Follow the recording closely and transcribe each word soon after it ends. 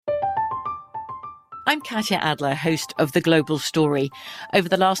I'm Katya Adler, host of The Global Story. Over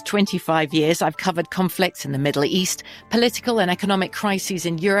the last 25 years, I've covered conflicts in the Middle East, political and economic crises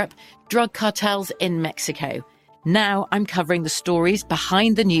in Europe, drug cartels in Mexico. Now I'm covering the stories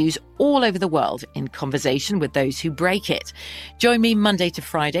behind the news all over the world in conversation with those who break it. Join me Monday to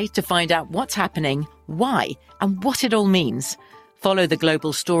Friday to find out what's happening, why, and what it all means. Follow The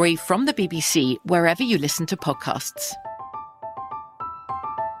Global Story from the BBC wherever you listen to podcasts.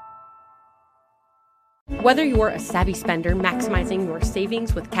 Whether you're a savvy spender maximizing your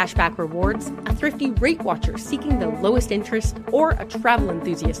savings with cashback rewards, a thrifty rate watcher seeking the lowest interest, or a travel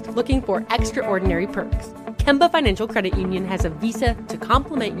enthusiast looking for extraordinary perks, Kemba Financial Credit Union has a visa to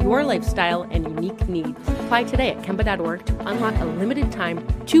complement your lifestyle and unique needs. Apply today at Kemba.org to unlock a limited-time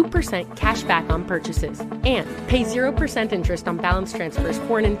 2% cash back on purchases and pay 0% interest on balance transfers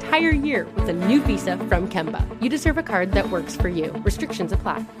for an entire year with a new visa from Kemba. You deserve a card that works for you. Restrictions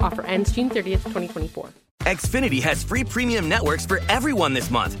apply. Offer ends June 30th, 2024. Xfinity has free premium networks for everyone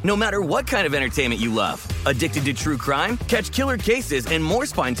this month, no matter what kind of entertainment you love. Addicted to true crime? Catch killer cases and more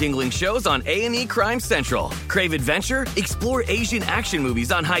spine-tingling shows on A&E Crime Central. Crave adventure? Explore Asian action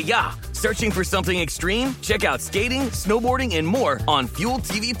movies on Hi-Ya. Searching for something extreme? Check out skating, snowboarding, and more on Fuel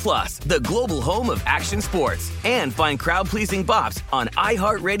TV Plus, the global home of action sports. And find crowd-pleasing bops on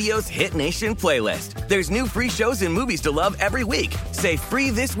iHeartRadio's Hit Nation playlist. There's new free shows and movies to love every week. Say free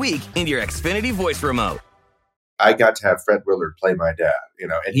this week in your Xfinity voice remote. I got to have Fred Willard play my dad,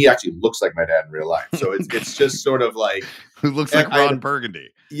 and he actually looks like my dad in real life. So it's just sort of like who looks like Ron Burgundy.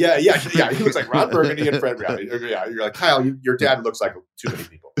 Yeah. He looks like Ron Burgundy and Fred Willard. Yeah, you're like, Kyle, your dad looks like too many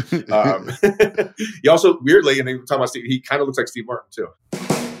people. He also weirdly, and talking about Steve, he kind of looks like Steve Martin too.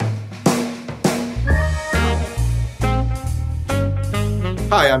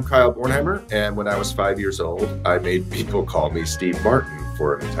 Hi, I'm Kyle Bornheimer, and when I was 5 years old, I made people call me Steve Martin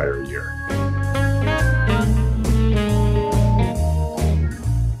for an entire year.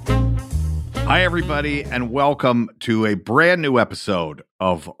 Hi, everybody, and welcome to a brand new episode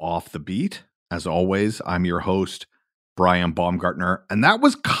of Off the Beat. As always, I'm your host, Brian Baumgartner, and that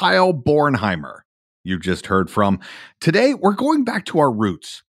was Kyle Bornheimer you just heard from. Today, we're going back to our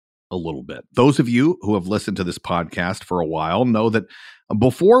roots a little bit. Those of you who have listened to this podcast for a while know that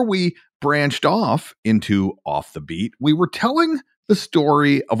before we branched off into Off the Beat, we were telling the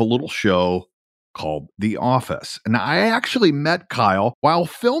story of a little show called The Office. And I actually met Kyle while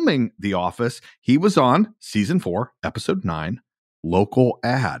filming The Office. He was on season 4, episode 9, Local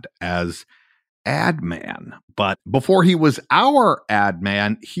Ad, as ad man. But before he was our ad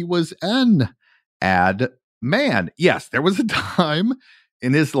man, he was an ad man. Yes, there was a time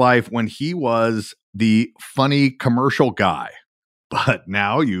in his life when he was the funny commercial guy. But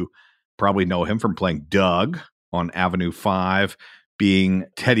now you probably know him from playing Doug on Avenue 5, being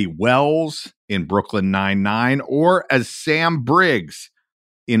Teddy Wells in Brooklyn Nine-Nine, or as Sam Briggs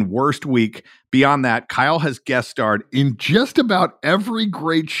in Worst Week. Beyond that, Kyle has guest starred in just about every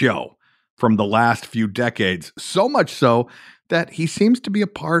great show from the last few decades, so much so that he seems to be a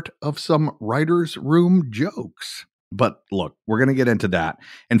part of some writer's room jokes. But look, we're going to get into that.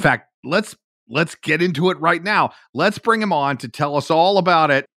 In fact, let's get into it right now. Let's bring him on to tell us all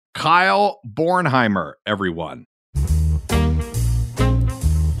about it. Kyle Bornheimer, everyone.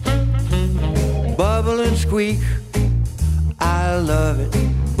 Bubble and squeak, I love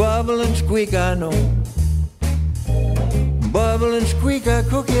it. Bubble and squeak, I know. Bubble and squeak, I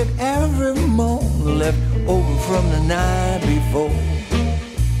cook it every morning, left over from the night before.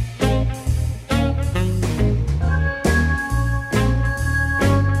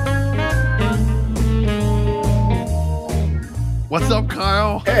 What's up,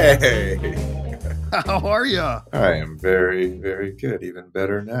 Kyle? Hey. How are you? I am very, very good. Even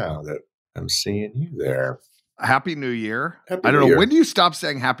better now that I'm seeing you there. Happy New Year. Happy I don't New know. Year. When do you stop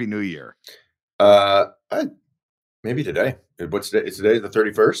saying Happy New Year? Maybe today. What's today? Is today the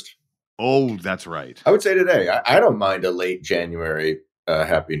 31st? Oh, that's right. I would say today. I don't mind a late January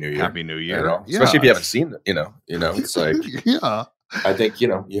Happy New Year. Happy New Year. Yeah. Especially if you haven't seen it. It's like, yeah. I think, you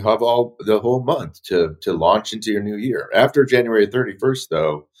have the whole month to launch into your new year. After January 31st,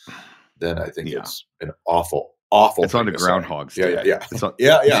 though, then I think it's an awful it's on a Groundhog's Day. Yeah. It's on,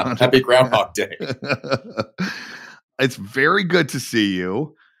 Happy Groundhog Day. It's very good to see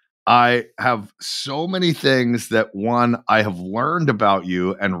you. I have so many things that, one, I have learned about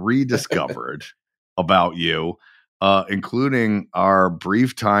you and rediscovered about you, including our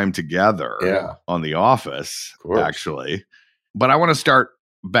brief time together on The Office, actually. But I want to start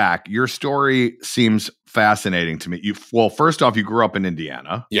back. Your story seems fascinating to me. Well, first off, you grew up in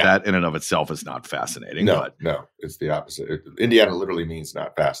Indiana. Yeah. That in and of itself is not fascinating. No, it's the opposite. Indiana literally means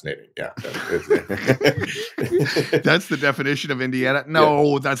not fascinating. Yeah. That's the definition of Indiana.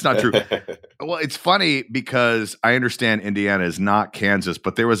 No, that's not true. Well, it's funny because I understand Indiana is not Kansas,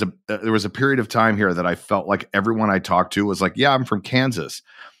 but there was a period of time here that I felt like everyone I talked to was like, yeah, I'm from Kansas.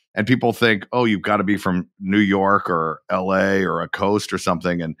 And people think, oh, you've got to be from New York or LA or a coast or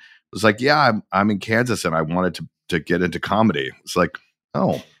something. And it was like, yeah, I'm in Kansas and I wanted to get into comedy. It's like,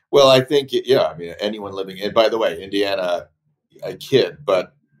 oh. Well, I think, I mean, anyone living in, by the way, Indiana, I kid,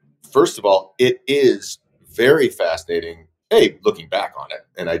 but first of all, it is very fascinating. Hey, looking back on it,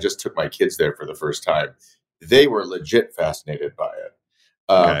 and I just took my kids there for the first time. They were legit fascinated by it.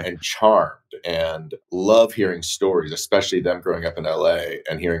 And charmed and love hearing stories, especially them growing up in LA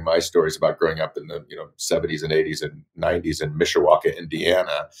and hearing my stories about growing up in the 70s and 80s and 90s in Mishawaka,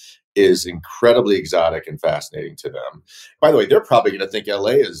 Indiana, is incredibly exotic and fascinating to them. By the way, they're probably going to think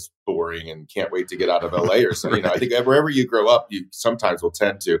LA is boring and can't wait to get out of LA or something. I think wherever you grow up, you sometimes will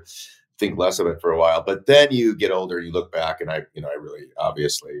tend to think less of it for a while, but then you get older, you look back, and I really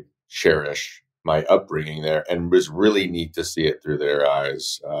obviously cherish my upbringing there, and was really neat to see it through their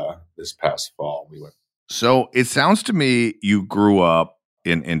eyes this past fall. So it sounds to me you grew up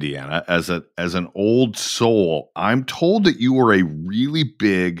in Indiana as an old soul. I'm told that you were a really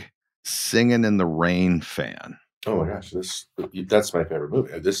big Singing in the Rain fan. Oh my gosh, that's my favorite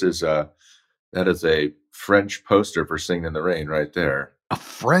movie. That is a French poster for Singing in the Rain right there. A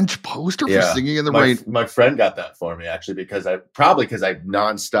French poster for Singing in the Rain. My friend got that for me, actually, because I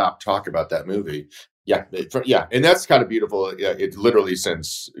nonstop talk about that movie. Yeah, and that's kind of beautiful. Yeah, it literally,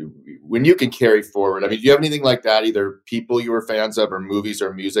 since when you can carry forward. I mean, do you have anything like that? Either people you were fans of, or movies,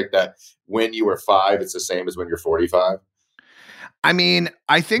 or music that when you were 5, it's the same as when you're 45. I mean,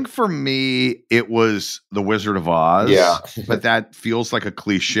 I think for me, it was The Wizard of Oz. Yeah, but that feels like a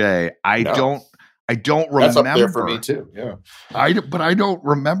cliche. I don't remember. That's up there for me too. Yeah, but I don't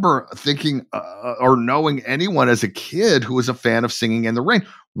remember thinking or knowing anyone as a kid who was a fan of Singing in the Rain.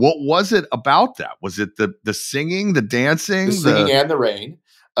 What was it about that? Was it the singing, the dancing, the singing, and the rain?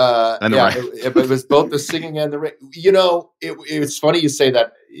 It was both the singing and the rain. It's funny you say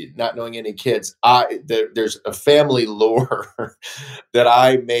that. Not knowing any kids, there's a family lore that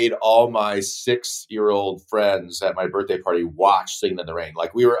I made all my 6-year-old friends at my birthday party watch Singing in the Rain.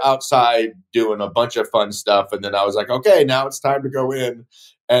 Like, we were outside doing a bunch of fun stuff, and then I was like, okay, now it's time to go in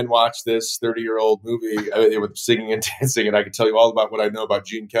and watch this 30-year-old movie with singing and dancing, and I can tell you all about what I know about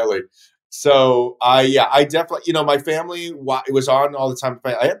Gene Kelly. So I definitely, my family, it was on all the time.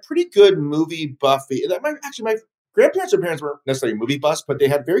 I had pretty good movie buffy. My grandparents and parents weren't necessarily movie buffs, but they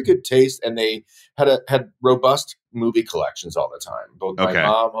had very good taste, and they had robust movie collections all the time. Both my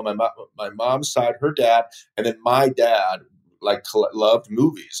mom on my mom's side, her dad, and then my dad loved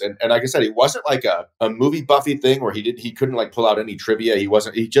movies. And like I said, it wasn't like a movie buffy thing where he couldn't pull out any trivia.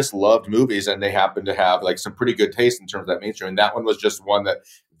 He just loved movies, and they happened to have some pretty good taste in terms of that mainstream. And that one was just one that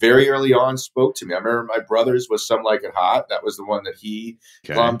very early on spoke to me. I remember my brother's was Some Like It Hot. That was the one that he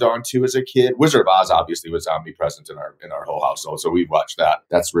glommed onto as a kid. Wizard of Oz obviously was omnipresent in our whole household, so we watched that.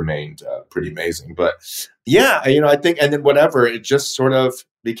 That's remained pretty amazing. But yeah, I think, and then whatever, it just sort of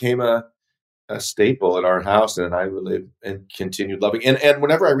became a staple in our house, and I really continued loving. And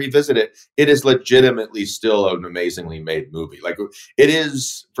whenever I revisit it, it is legitimately still an amazingly made movie. Like, it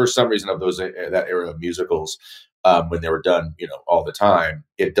is, for some reason, of that era of musicals. When they were done, all the time,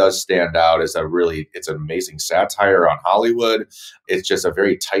 it does stand out as it's an amazing satire on Hollywood. It's just a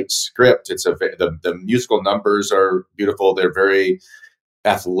very tight script. The musical numbers are beautiful. They're very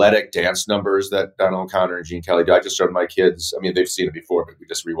athletic dance numbers that Donald O'Connor and Gene Kelly do. I just showed my kids. I mean, they've seen it before, but we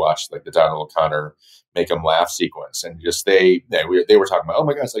just rewatched the Donald O'Connor Make 'em Laugh sequence, and just they were talking about, oh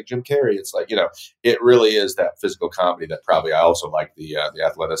my God, it's like Jim Carrey. It's it really is that physical comedy that probably I also like the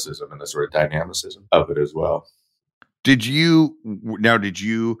athleticism and the sort of dynamicism of it as well. Did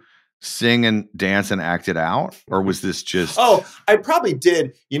you sing and dance and act it out, or was this just? Oh, I probably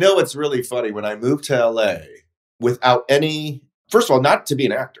did. What's really funny, when I moved to LA without any. First of all, not to be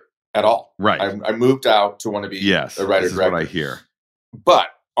an actor at all. Right. I moved out to want to be a writer-director. This is what I hear. But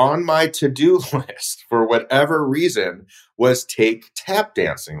on my to-do list, for whatever reason, was take tap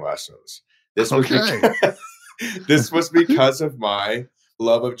dancing lessons. This was because of my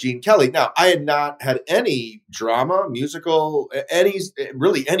love of Gene Kelly. Now, I had not had any drama, musical,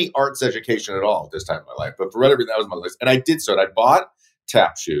 any arts education at all at this time in my life. But for whatever reason, that was my list. And I did so. And I bought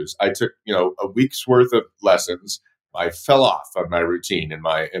tap shoes. I took, a week's worth of lessons. fell off on my routine in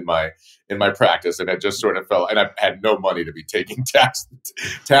my practice, and I just sort of fell. And I had no money to be taking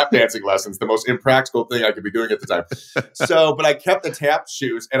tap dancing lessons, the most impractical thing I could be doing at the time. So, but I kept the tap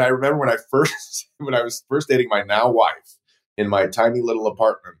shoes, and I remember when I was first dating my now wife in my tiny little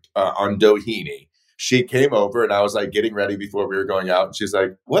apartment on Doheny. She came over, and I was like getting ready before we were going out, and she's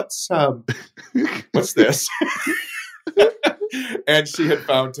like, "What's this?" And she had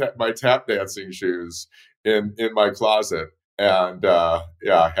found my tap dancing shoes in my closet. And I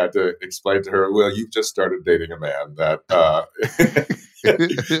had to explain to her, well, you've just started dating a man that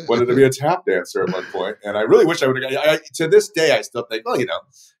wanted to be a tap dancer at one point. And I really wish I would have. To this day, I still think, well,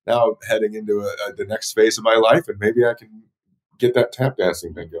 now I'm heading into the next phase of my life, and maybe I can get that tap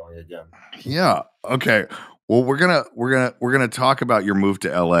dancing thing going again. Yeah. Okay. Well, we're gonna talk about your move to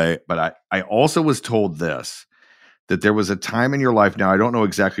LA, but I also was told that there was a time in your life, now I don't know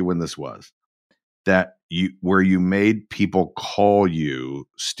exactly when this was, where you made people call you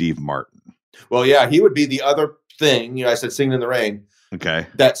Steve Martin. Well, yeah, he would be the other thing. I said Singing in the Rain. Okay.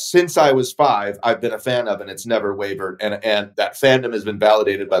 That since I was 5, I've been a fan of, and it's never wavered. And that fandom has been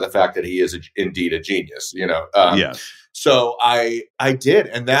validated by the fact that he is indeed a genius, Yes. So I did.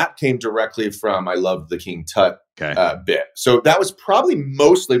 And that came directly from, I loved the King Tut bit. So that was probably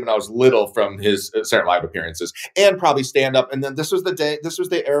mostly when I was little from his Saturday Night Live appearances, and probably stand up. And then this was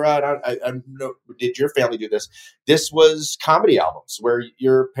the era. And I know, did your family do this? This was comedy albums where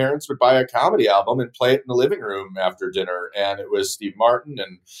your parents would buy a comedy album and play it in the living room after dinner. And it was Steve Martin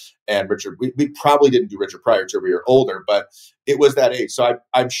and Richard. We probably didn't do Richard Pryor till we were older, but it was that age. So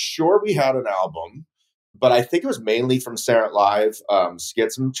I'm sure we had an album, but I think it was mainly from Saturday Night Live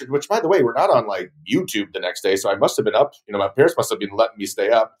skits, which, by the way, were not on like YouTube the next day. So I must have been up. My parents must have been letting me stay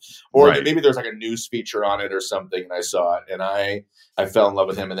up, or maybe there's like a news feature on it or something, and I saw it, and I fell in love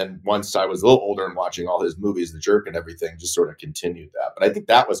with him. And then once I was a little older and watching all his movies, The Jerk and everything, just sort of continued that. But I think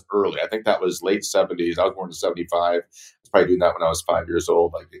that was early. I think that was late 70s. I was born in 75. I was probably doing that when I was 5 years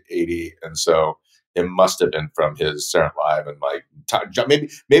old, like 80, and so it must have been from his Saturday Night Live and like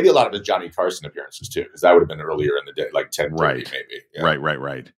maybe a lot of his Johnny Carson appearances too, because that would have been earlier in the day, like 10, maybe. Yeah.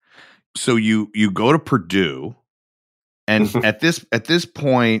 Right. So you go to Purdue, and at this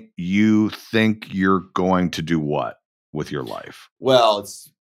point, you think you're going to do what with your life? Well,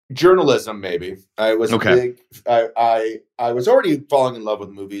 it's journalism, maybe. I was I was already falling in love with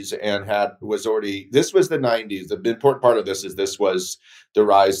movies and this was the 90s. The important part of this was the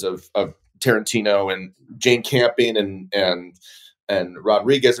rise of Tarantino and Jane Campion and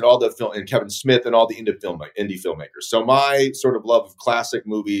Rodriguez and all the film, and Kevin Smith and all the indie filmmakers. So my sort of love of classic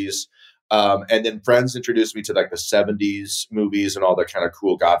movies, and then friends introduced me to like the 70s movies and all that kind of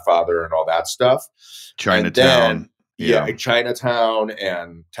cool Godfather and all that stuff. Chinatown. Chinatown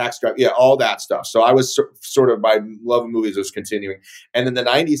and Taxi Driver, all that stuff. So I was sort of, my love of movies was continuing, and then the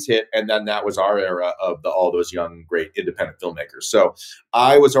 90s hit, and then that was our era of all those young, great independent filmmakers. So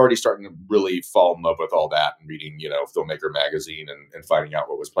I was already starting to really fall in love with all that and reading, Filmmaker magazine and finding out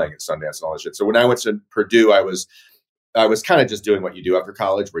what was playing at Sundance and all that shit. So when I went to Purdue, I was kind of just doing what you do after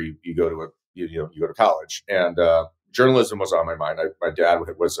college, where you go to you go to college, and journalism was on my mind. My dad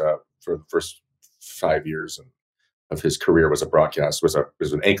was for the first 5 years of his career was an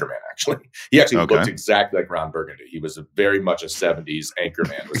anchorman. Actually, he actually looked exactly like Ron Burgundy. He was very much a 70s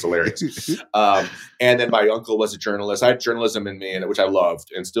anchorman. It was hilarious. And then my uncle was a journalist. I had journalism in me, which I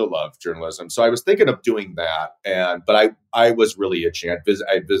loved and still love journalism. So I was thinking of doing that. But I was really itching. I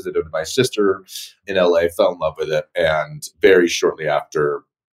visited my sister in LA, fell in love with it. And very shortly after,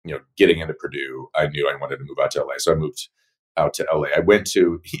 getting into Purdue, I knew I wanted to move out to LA. So I moved out to LA. I went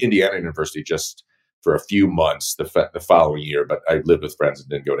to Indiana University just for a few months the following year, but I lived with friends and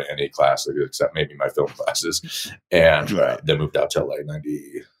didn't go to any class except maybe my film classes, and then moved out to LA in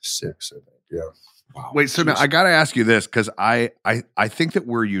 96, I think. Yeah. Wow. Wait, so now I got to ask you this, because I think that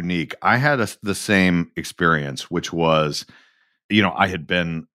we're unique. I had the same experience, which was, I had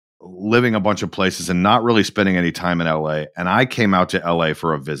been living a bunch of places and not really spending any time in LA, and I came out to LA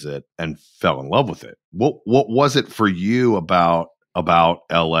for a visit and fell in love with it. What was it for you about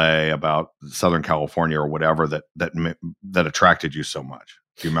LA, about Southern California or whatever that attracted you so much?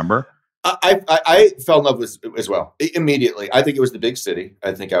 Do you remember? I fell in love with as well immediately. I think it was the big city.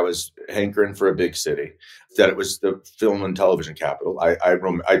 I think I was hankering for a big city, that it was the film and television capital.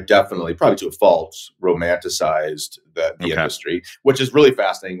 I definitely, probably to a fault, romanticized the industry, which is really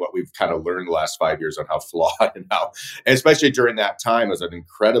fascinating what we've kind of learned the last 5 years on how flawed and especially during that time, was an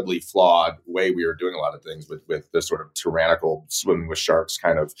incredibly flawed way we were doing a lot of things with the sort of tyrannical swimming with sharks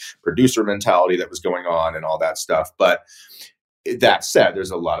kind of producer mentality that was going on and all that stuff. But that said, there's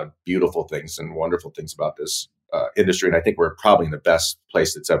a lot of beautiful things and wonderful things about this industry. And I think we're probably in the best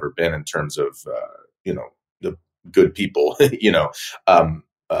place it's ever been in terms of, the good people,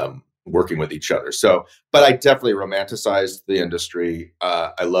 working with each other. So, but I definitely romanticized the industry.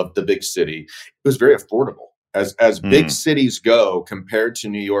 I loved the big city. It was very affordable. As big cities go compared to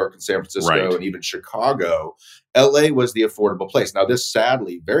New York and San Francisco and even Chicago, LA was the affordable place. Now, this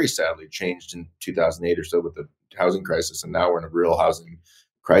very sadly changed in 2008 or so with the housing crisis. And now we're in a real housing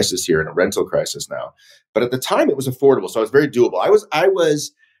crisis here and a rental crisis now. But at the time it was affordable. So it was very doable. I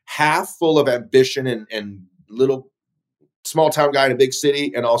was half full of ambition and little small town guy in a big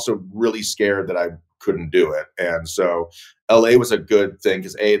city, and also really scared that I couldn't do it. And so LA was a good thing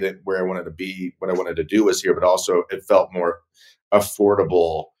because that where I wanted to be, what I wanted to do was here, but also it felt more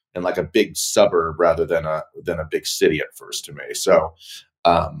affordable and like a big suburb rather than a big city at first to me. So,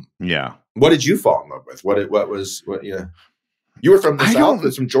 what did you fall in love with? You were from the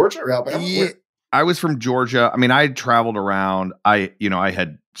South, from Georgia or Alabama? Yeah, I was from Georgia. I mean, I had traveled around. I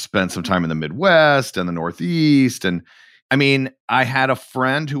had spent some time in the Midwest and the Northeast. And I mean, I had a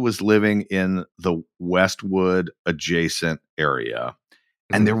friend who was living in the Westwood adjacent area.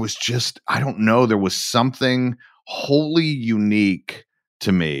 And there was just, I don't know, there was something wholly unique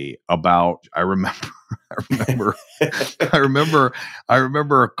to me about, I remember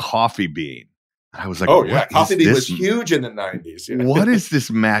a coffee bean. I was like, oh yeah, coffee bean was huge in the 90s. You know? What is this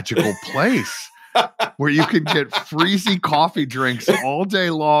magical place where you can get freezy coffee drinks all day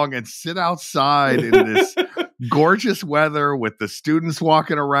long and sit outside in this gorgeous weather with the students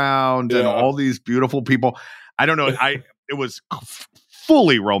walking around and all these beautiful people? I don't know. It was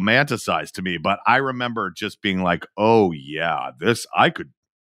fully romanticized to me, but I remember just being like, oh yeah, I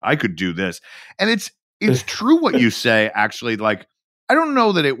could do this. And it's true what you say, actually. Like, I don't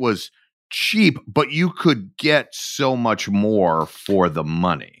know that it was cheap, but you could get so much more for the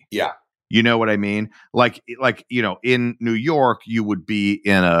money. Yeah. You know what I mean? Like, in New York, you would be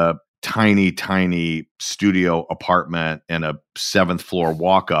in a tiny studio apartment in a 7th floor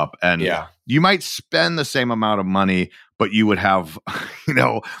walk up, and you might spend the same amount of money, but you would have,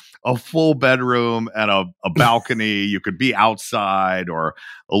 a full bedroom and a balcony. You could be outside or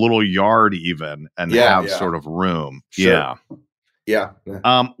a little yard even and have sort of room. Sure. Yeah.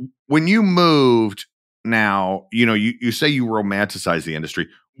 When you moved now, you say you romanticize the industry.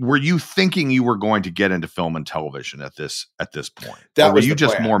 Were you thinking you were going to get into film and television at this point? Or were you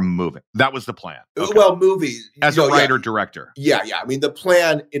just more moving? That was the plan. Okay. Well, movies as a writer director. Yeah. I mean, the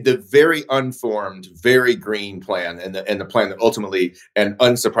plan, the very unformed, very green plan, and the plan that ultimately and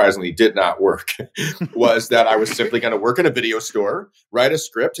unsurprisingly did not work was that I was simply going to work in a video store, write a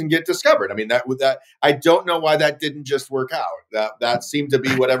script, and get discovered. I mean, that I don't know why that didn't just work out. That seemed to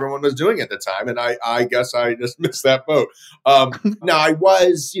be what everyone was doing at the time, and I guess I just missed that boat. Now I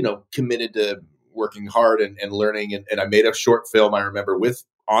was, committed to working hard and learning. And I made a short film, I remember,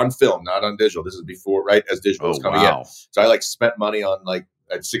 on film, not on digital. This is before, right, as digital was coming in. So I spent money on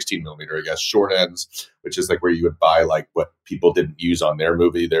at 16 millimeter, I guess, short ends, which is where you would buy what people didn't use on their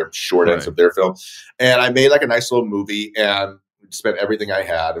movie, their short ends of their film. And I made a nice little movie and spent everything I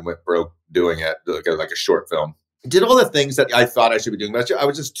had and went broke doing it, like a short film. Did all the things that I thought I should be doing. But I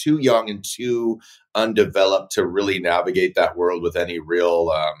was just too young and too undeveloped to really navigate that world with any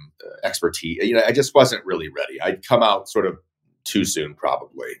real expertise. I just wasn't really ready. I'd come out sort of too soon,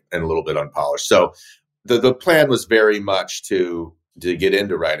 probably, and a little bit unpolished. So the plan was very much to get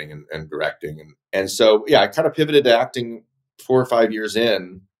into writing and directing. And so, I kind of pivoted to acting 4 or 5 years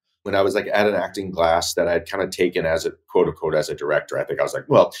in, when I was at an acting class that I'd kind of taken as a quote unquote as a director. I think I was like,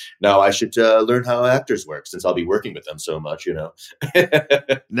 well, now I should learn how actors work since I'll be working with them so much,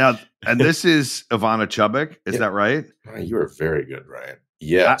 Now, and this is Ivana Chubbuck, is that right? You are very good, Ryan.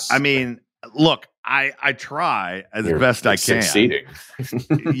 Yes. I mean, look, I try as best I can. Succeeding.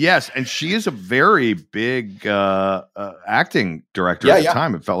 Yes, and she is a very big acting director at the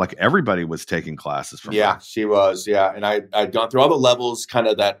time. It felt like everybody was taking classes from her. Yeah, she was. Yeah, and I'd gone through all the levels. Kind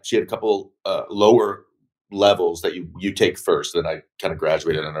of that she had a couple lower levels that you take first. Then I kind of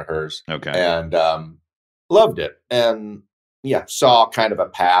graduated under hers. Okay, and loved it. And saw kind of a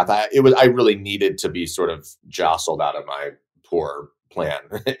path. I really needed to be sort of jostled out of my poor plan,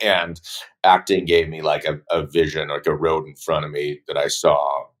 and acting gave me a vision, a road in front of me that I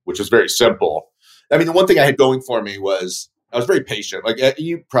saw, which was very simple. I mean, the one thing I had going for me was I was very patient.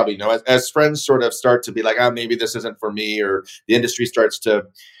 You probably know, as friends sort of start to be like, maybe this isn't for me, or the industry starts to,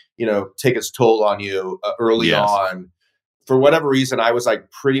 take its toll on you early on. For whatever reason, I was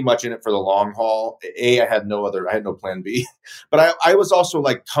pretty much in it for the long haul. I had no plan B, but I was also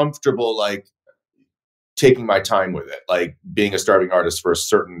comfortable, taking my time with it, being a starving artist for a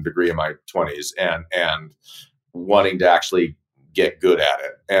certain degree in my 20s and wanting to actually get good at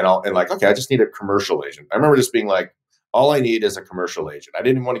it. And like, okay, I just need a commercial agent. I remember just being like, all I need is a commercial agent. I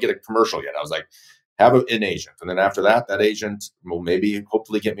didn't even want to get a commercial yet. I was like, have an agent. And then after that, that agent will maybe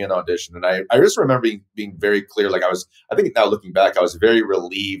hopefully get me an audition. And I just remember being very clear. Like I think now looking back, I was very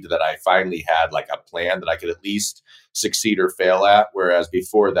relieved that I finally had like a plan that I could at least succeed or fail at. Whereas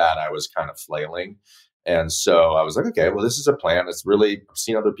before that, I was kind of flailing. And so I was like, okay, well, this is a plan. It's really, I've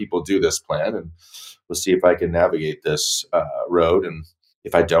seen other people do this plan, and we'll see if I can navigate this road. And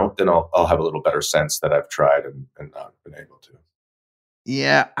if I don't, then I'll have a little better sense that I've tried and not been able to.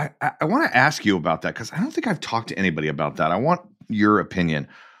 Yeah, I want to ask you about that because I don't think I've talked to anybody about that. I want your opinion.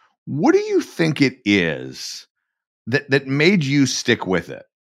 What do you think it is that made you stick with it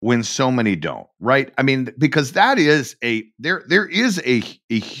when so many don't, right? I mean, because that is there is a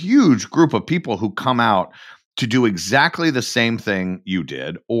huge group of people who come out to do exactly the same thing you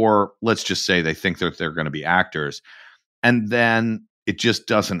did, or let's just say they think that they're going to be actors, and then it just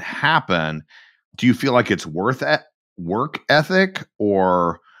doesn't happen. Do you feel like it's worth it? Work ethic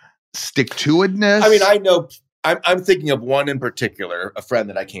or stick-to-itness? I mean, I know I'm thinking of one in particular, a friend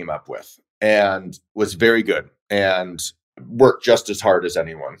that I came up with and was very good and worked just as hard as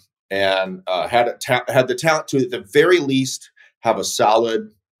anyone and had the talent to, at the very least, have a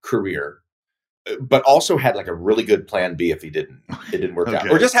solid career, but also had like a really good plan B if it didn't work out,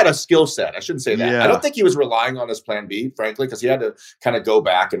 or just had a skill set. I shouldn't say that. Yeah. I don't think he was relying on his plan B, frankly, because he had to kind of go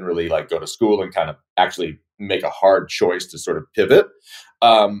back and really like go to school and kind of actually make a hard choice to sort of pivot.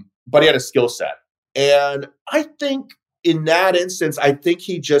 But he had a skill set. And I think in that instance, I think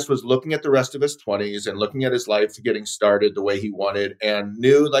he just was looking at the rest of his 20s and looking at his life getting started the way he wanted and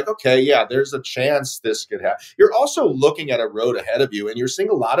knew like, okay, yeah, there's a chance this could happen. You're also looking at a road ahead of you and you're seeing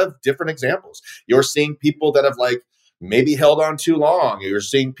a lot of different examples. You're seeing people that have like maybe held on too long. You're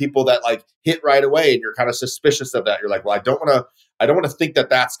seeing people that like hit right away and you're kind of suspicious of that. You're like, well, I don't want to think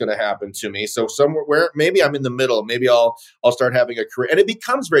that that's going to happen to me. So somewhere where maybe I'm in the middle, maybe I'll start having a career. And it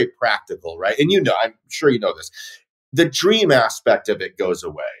becomes very practical, right? And I'm sure you know this. The dream aspect of it goes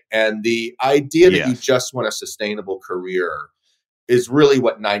away. And the idea that you just want a sustainable career is really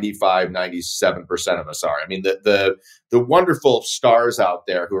what 95, 97% of us are. I mean, the wonderful stars out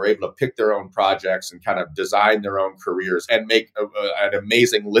there who are able to pick their own projects and kind of design their own careers and make an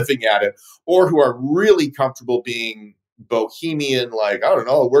amazing living at it, or who are really comfortable being bohemian, like, I don't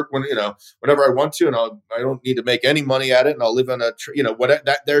know, I'll work whenever I want to, and I don't need to make any money at it, and I'll live on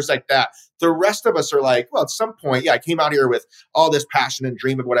there's like that. The rest of us are like, well, at some point, I came out here with all this passion and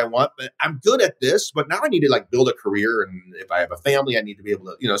dream of what I want, but I'm good at this, but now I need to like build a career, and if I have a family, I need to be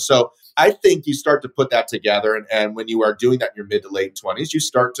able to, so I think you start to put that together, and when you are doing that in your mid to late 20s, you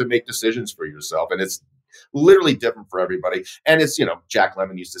start to make decisions for yourself, and it's literally different for everybody. And it's, Jack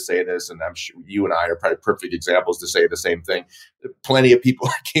Lemmon used to say this, and I'm sure you and I are probably perfect examples to say the same thing. Plenty of people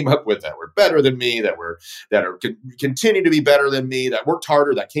I came up with that were better than me, that continue to be better than me, that worked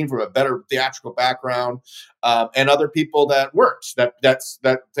harder, that came from a better theatrical background, and other people that weren't. That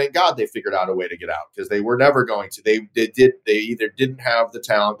thank God they figured out a way to get out, because they were never going to. They either didn't have the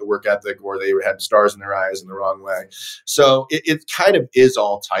talent, the work ethic, or they had stars in their eyes in the wrong way. So it kind of is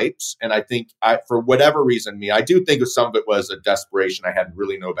all types. And I think for whatever reason, I do think some of it was a desperation. I had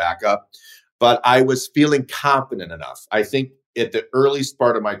really no backup, but I was feeling confident enough. I think at the earliest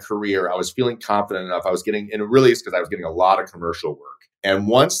part of my career, I was feeling confident enough. I was getting, and really it's because I was getting a lot of commercial work. And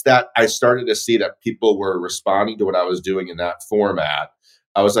once that I started to see that people were responding to what I was doing in that format,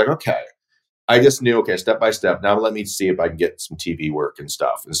 I was like, okay, I just knew, okay, step by step. Now let me see if I can get some TV work and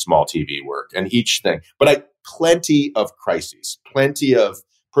stuff, and small TV work and each thing. But plenty of crises, plenty of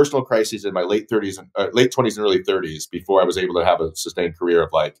personal crises in my late 20s and early 30s before I was able to have a sustained career of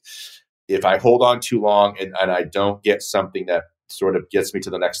like, if I hold on too long and I don't get something that sort of gets me to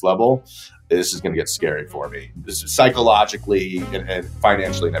the next level, this is going to get scary for me. This is psychologically and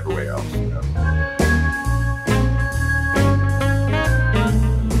financially and every way else.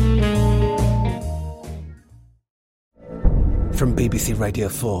 From BBC Radio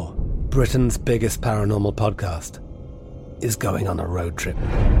 4, Britain's biggest paranormal podcast is going on a road trip.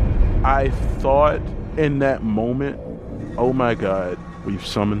 I thought in that moment, oh my God, we've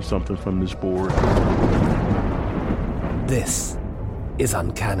summoned something from this board. This is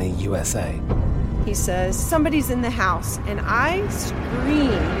Uncanny USA. He says, somebody's in the house, and I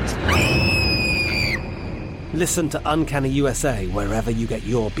screamed. Listen to Uncanny USA wherever you get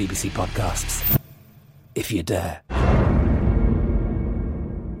your BBC podcasts, if you dare.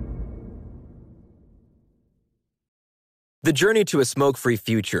 The journey to a smoke-free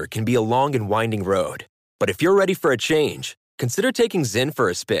future can be a long and winding road. But if you're ready for a change, consider taking Zyn for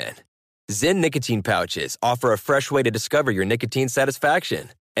a spin. Zyn nicotine pouches offer a fresh way to discover your nicotine satisfaction.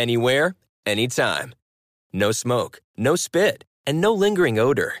 Anywhere, anytime. No smoke, no spit, and no lingering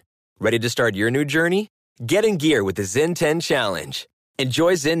odor. Ready to start your new journey? Get in gear with the Zyn 10 Challenge.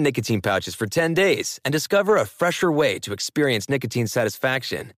 Enjoy Zyn nicotine pouches for 10 days and discover a fresher way to experience nicotine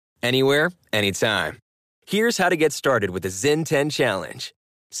satisfaction. Anywhere, anytime. Here's how to get started with the Zyn 10 Challenge.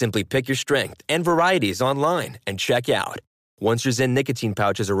 Simply pick your strength and varieties online and check out. Once your Zyn nicotine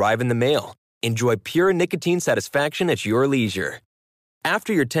pouches arrive in the mail, enjoy pure nicotine satisfaction at your leisure.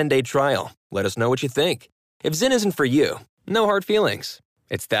 After your 10-day trial, let us know what you think. If Zyn isn't for you, no hard feelings.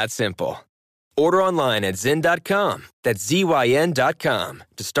 It's that simple. Order online at Zyn.com, that's ZYN.com,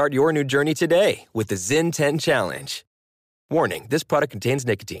 to start your new journey today with the Zyn 10 Challenge. Warning, this product contains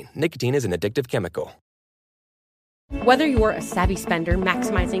nicotine. Nicotine is an addictive chemical. Whether you're a savvy spender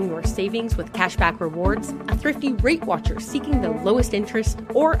maximizing your savings with cashback rewards, a thrifty rate watcher seeking the lowest interest,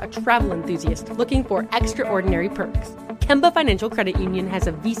 or a travel enthusiast looking for extraordinary perks, Kemba Financial Credit Union has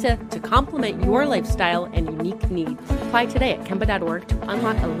a visa to complement your lifestyle and unique needs. Apply today at Kemba.org to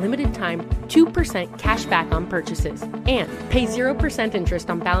unlock a limited time 2% cash back on purchases and pay 0% interest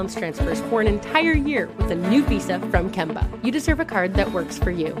on balance transfers for an entire year with a new visa from Kemba. You deserve a card that works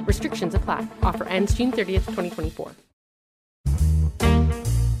for you. Restrictions apply. Offer ends June 30th, 2024.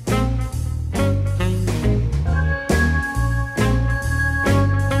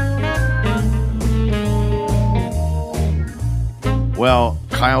 Well,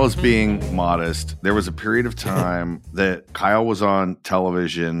 Kyle is being modest. There was a period of time that Kyle was on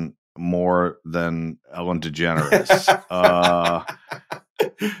television more than Ellen DeGeneres.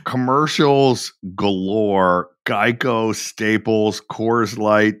 Commercials galore. Geico, Staples, Coors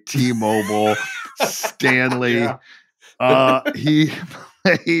Light, T-Mobile, Stanley. Yeah. He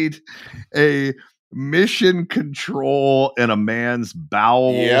played a mission control in a man's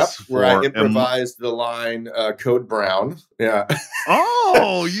bowels. Yep, where I improvised the line Code Brown. Yeah.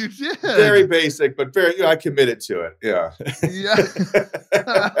 Oh, you did. Very basic, but very, I committed to it. Yeah.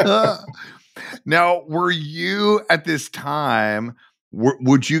 Yeah. Now, were you at this time,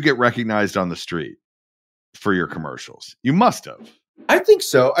 would you get recognized on the street for your commercials? You must have. I think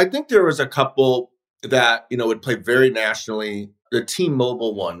so. I think there was a couple that, would play very nationally. The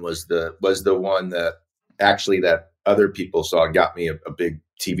T-Mobile one was the one that actually that other people saw and got me a big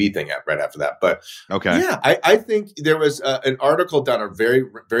TV thing right after that. But okay, yeah, I think there was an article done very,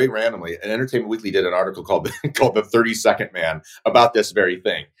 very randomly. And Entertainment Weekly did an article called "The 30-Second Man" about this very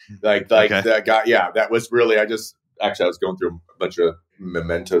thing. Like okay. That guy. Yeah, that was really. I was going through a bunch of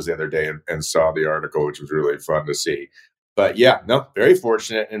mementos the other day and saw the article, which was really fun to see. But yeah, no, very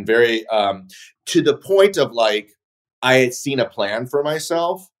fortunate and very to the point of like. I had seen a plan for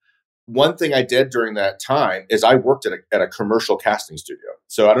myself. One thing I did during that time is I worked at a commercial casting studio.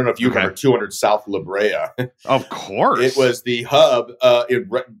 So I don't know if you remember 200 South La Brea. Of course. It was the hub,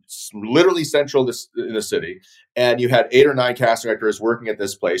 literally central in the city. And you had 8 or 9 casting directors working at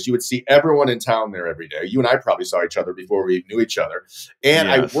this place. You would see everyone in town there every day. You and I probably saw each other before we knew each other. And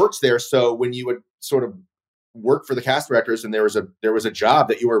yes. I worked there. So when you would sort of work for the cast directors and there was a job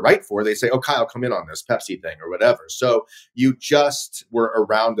that you were right for, they say, oh, Kyle, come in on this Pepsi thing or whatever. So you just were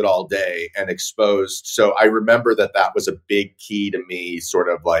around it all day and exposed. So I remember that was a big key to me sort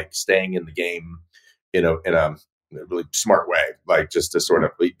of like staying in the game, in a really smart way, like just to sort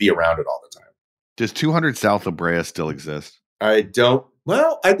of be around it all the time. Does 200 South La Brea still exist? I think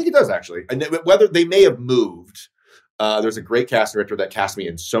it does actually. And whether they may have moved. There's a great cast director that cast me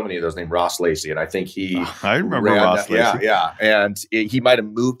in so many of those named Ross Lacey. And I think I remember Ross Lacey. Yeah. And he might have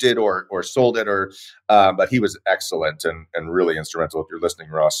moved it or sold it but he was excellent and really instrumental. If you're listening,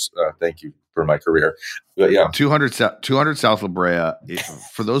 Ross, thank you for my career. But yeah. 200 South La Brea.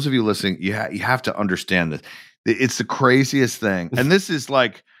 For those of you listening, you have to understand this. It's the craziest thing. And this is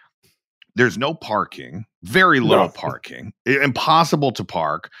like, there's no parking, very little parking, impossible to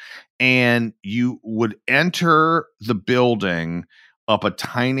park. And you would enter the building up a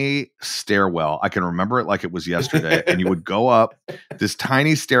tiny stairwell. I can remember it like it was yesterday. And you would go up this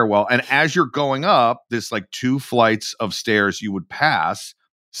tiny stairwell. And as you're going up, this like 2 flights of stairs, you would pass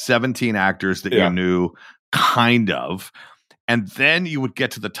 17 actors that you knew kind of. And then you would get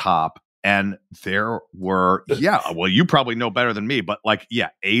to the top. And there were, you probably know better than me, but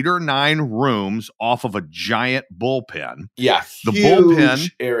 8 or 9 rooms off of a giant bullpen. Yeah. The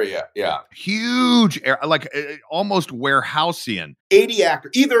bullpen area. Yeah. Huge area, like almost warehouseian. 80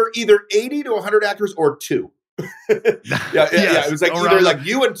 actors, either 80 to 100 actors or 2. Yeah. It was like either like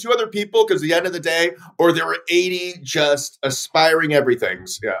you and 2 other people, because at the end of the day, or there were 80 just aspiring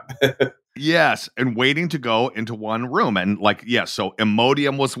everythings. Yeah. Yes, and waiting to go into one room. And like, yes, so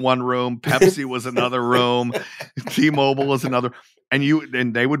Imodium was one room, Pepsi was another room, T-Mobile was another.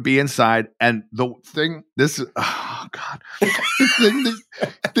 And they would be inside. And the thing, oh God, the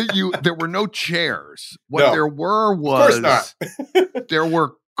thing there were no chairs. What there were was, of course not. there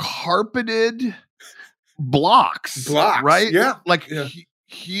were carpeted blocks, right? Yeah. Like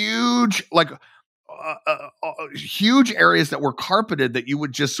huge, like huge areas that were carpeted that you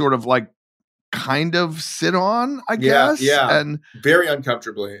would just sort of like kind of sit on, I guess. Yeah. And very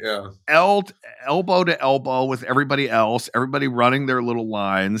uncomfortably. Yeah. Elbow to elbow with everybody else, everybody running their little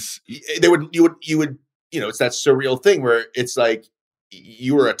lines. You would, it's that surreal thing where it's like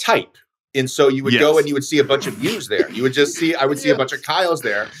you were a type. And so you would go and you would see a bunch of yous there. You would just see, I would see a bunch of Kyles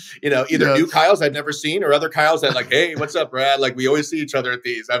there, either new Kyles I'd never seen or other Kyles that like, hey, what's up, Brad? Like we always see each other at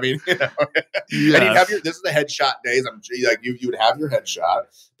these. I mean, and you'd have this is the headshot days. I'm like, you would have your headshot.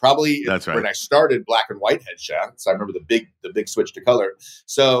 Probably that's right. When I started, black and white headshots. I remember the big switch to color.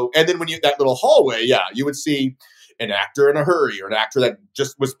 So, and then when that little hallway, you would see an actor in a hurry, or an actor that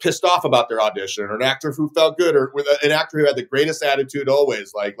just was pissed off about their audition, or an actor who felt good, or with an actor who had the greatest attitude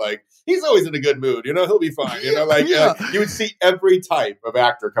always, like he's always in a good mood, he'll be fine, you would see every type of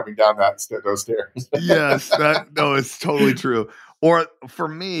actor coming down those stairs. Yes, it's totally true. Or for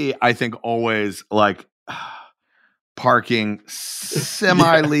me, I think always like parking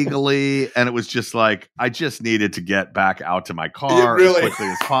semi-legally, and it was just like I just needed to get back out to my car as quickly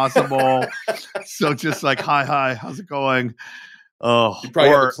as possible. So just like, hi, how's it going? Oh, you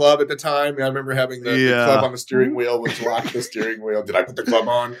probably had the club at the time. I remember having the club on the steering wheel, which locked the steering wheel. Did I put the club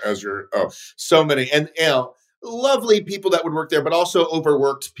on as so many, and lovely people that would work there, but also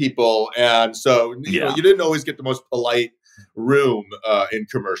overworked people, and so you didn't always get the most polite room in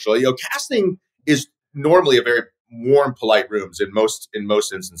commercial. Casting is normally a very warm, polite rooms in most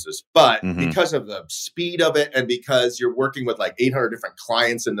instances, but because of the speed of it, and because you're working with like 800 different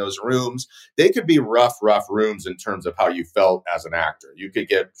clients in those rooms, they could be rough rooms in terms of how you felt as an actor. You could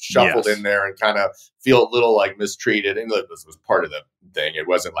get shuffled in there and kind of feel a little like mistreated, and this was part of the thing. It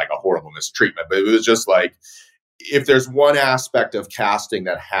wasn't like a horrible mistreatment, but it was just like, if there's one aspect of casting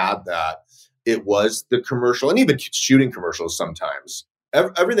that had that, it was the commercial, and even shooting commercials sometimes.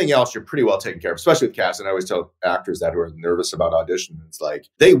 Everything else you're pretty well taken care of, especially with cast. And I always tell actors that who are nervous about auditions, it's like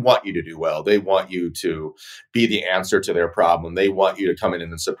they want you to do well. They want you to be the answer to their problem. They want you to come in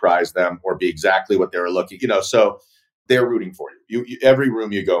and surprise them or be exactly what they were looking, so they're rooting for you. Every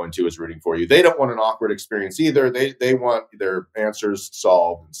room you go into is rooting for you. They don't want an awkward experience either. They want their answers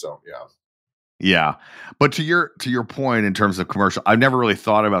solved. And so, yeah. But to your point in terms of commercial, I've never really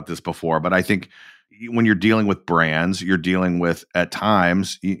thought about this before, but I think when you're dealing with brands, you're dealing with at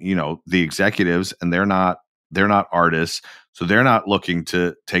times, the executives, and they're not artists, so they're not looking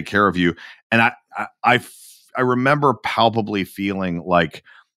to take care of you. And I remember palpably feeling like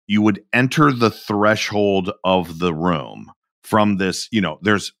you would enter the threshold of the room from this,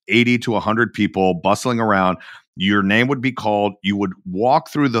 there's 80 to 100 people bustling around. Your name would be called. You would walk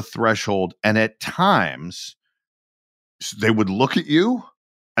through the threshold, and at times they would look at you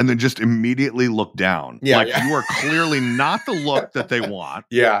and then just immediately look down. You are clearly not the look that they want.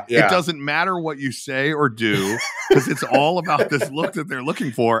 It doesn't matter what you say or do, because it's all about this look that they're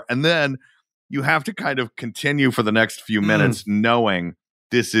looking for. And then you have to kind of continue for the next few minutes knowing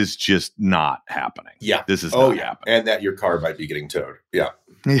this is just not happening. Yeah. This is not happening. And that your car might be getting towed. Yeah.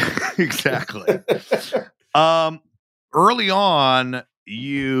 Exactly. Early on,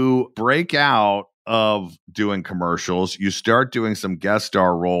 you break out of doing commercials. You start doing some guest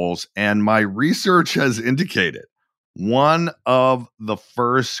star roles, and my research has indicated one of the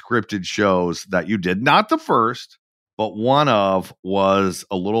first scripted shows that you did, not the first, but one of, was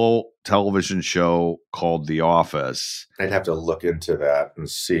a little television show called The Office. I'd have to look into that and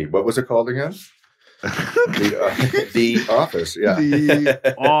see. What was it called again? The Office. Yeah.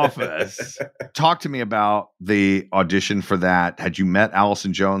 The Office. Talk to me about the audition for that. Had you met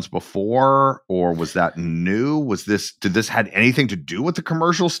Allison Jones before, or was that new? Did this had anything to do with the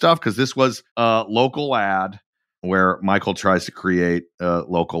commercial stuff? Because this was a local ad where Michael tries to create a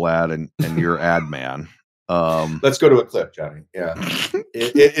local ad, and you're ad man. Let's go to a clip, Johnny. Yeah.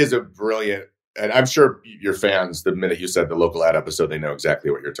 It is a brilliant, and I'm sure your fans, the minute you said the local ad episode, they know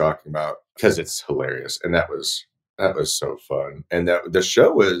exactly what you're talking about, because it's hilarious. And that was so fun. And the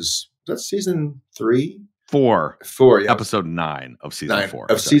show was season 3? 4. 4, yeah. Episode 9 of season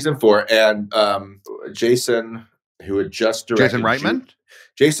 4. Of season 4. And Jason, who had just directed. Jason Reitman?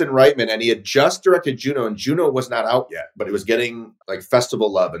 Jason Reitman, and he had just directed Juno, and Juno was not out yet, but it was getting like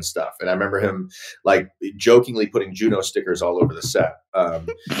festival love and stuff. And I remember him like jokingly putting Juno stickers all over the set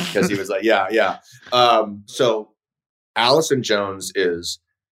because he was like, yeah. So Allison Jones is,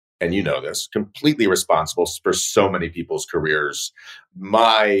 and you know this, completely responsible for so many people's careers.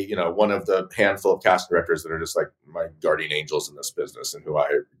 One of the handful of casting directors that are just like my guardian angels in this business, and who I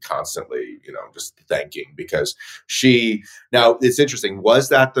constantly, just thanking, because now it's interesting. Was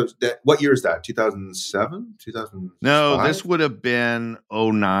that what year is that? 2007, 2005? No, this would have been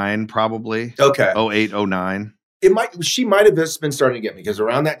 09 probably. Okay. 08, 09. She might have just been starting to get me, because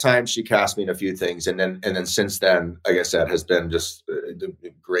around that time she cast me in a few things, and then since then, like I said, has been just a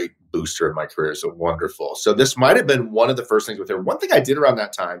great booster of my career. So wonderful. So this might have been one of the first things with her. One thing I did around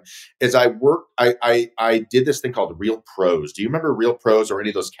that time is I did this thing called Real Pros. Do you remember Real Pros or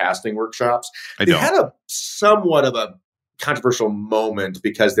any of those casting workshops? They had a somewhat of a controversial moment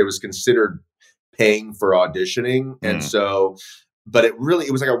because there was considered paying for auditioning, and so. But it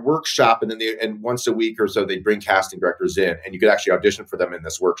was like a workshop, and then once a week or so they'd bring casting directors in, and you could actually audition for them in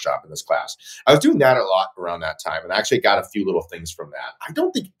this workshop, in this class. I was doing that a lot around that time, and I actually got a few little things from that. I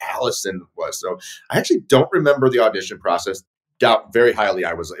don't think Allison was, so I actually don't remember the audition process. Doubt very highly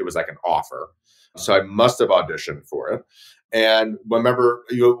it was like an offer, so I must have auditioned for it. And I remember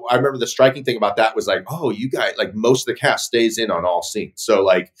the striking thing about that was like, oh, you guys, like most of the cast stays in on all scenes, so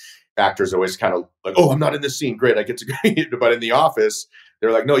like. Actors always kind of like, oh, I'm not in this scene. Great, I get to go. But in the office,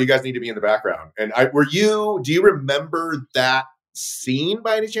 they're like, no, you guys need to be in the background. And do you remember that scene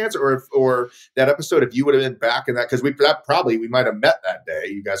by any chance, or that episode? If you would have been back in that, because we might have met that day.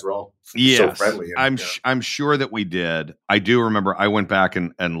 You guys were all so friendly. And, I'm sure that we did. I do remember. I went back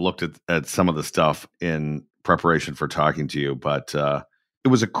and looked at some of the stuff in preparation for talking to you, but. It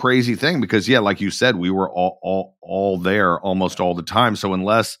was a crazy thing because, like you said, we were all there almost all the time. So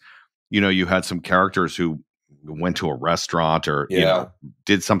unless, you had some characters who went to a restaurant or,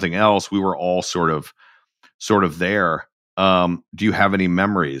 did something else, we were all sort of there. Do you have any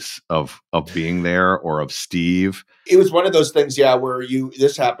memories of being there or of Steve? It was one of those things, where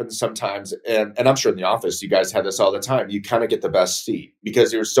this happens sometimes. And I'm sure in the office, you guys had this all the time. You kind of get the best seat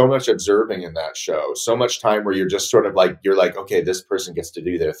because there's so much observing in that show, so much time where you're just sort of like, you're like, okay, this person gets to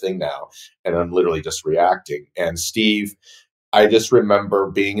do their thing now. And I'm literally just reacting. And Steve, I just remember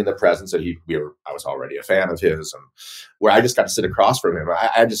being in the presence that I was already a fan of his, and where I just got to sit across from him.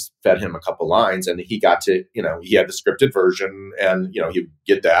 I just fed him a couple lines, and he got to, he had the scripted version, and, he'd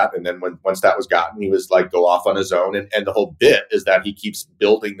get that. And then once that was gotten, he was like, go off on his own. And the whole bit is that he keeps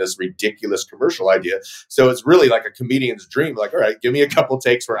building this ridiculous commercial idea. So it's really like a comedian's dream. Like, all right, give me a couple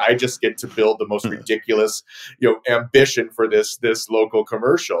takes where I just get to build the most ridiculous, ambition for this local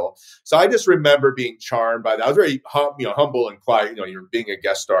commercial. So I just remember being charmed by that. I was very humble and quiet. You're being a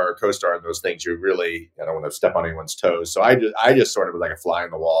guest star or co-star in those things. You really, I don't want to step on anyone's toes. So I just sort of was like a fly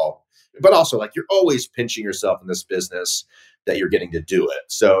on the wall, but also like you're always pinching yourself in this business that you're getting to do it.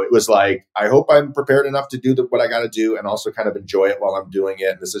 So it was like, I hope I'm prepared enough to do what I got to do and also kind of enjoy it while I'm doing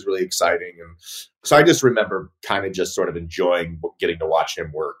it. And this is really exciting. And so I just remember kind of just sort of enjoying getting to watch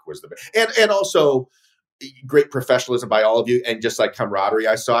him work and also great professionalism by all of you and just like camaraderie.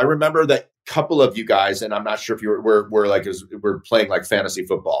 I remember that couple of you guys, and I'm not sure if you we're playing like fantasy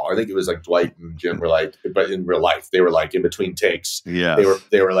football. I think it was like Dwight and Jim were like, but in real life, they were like in between takes. Yeah,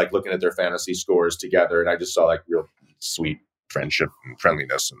 they were like looking at their fantasy scores together, and I just saw like real sweet friendship and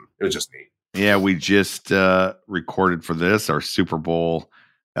friendliness, and it was just neat. Yeah, we just recorded for this our Super Bowl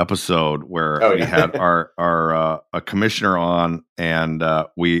episode where we had our a commissioner on, and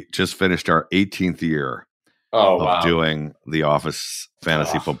we just finished our 18th year of doing the Office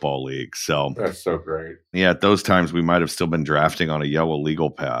Fantasy Football League. So that's so great. Yeah, at those times we might have still been drafting on a yellow legal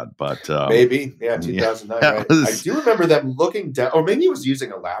pad, but maybe 2009. Right? I do remember them looking down, or maybe he was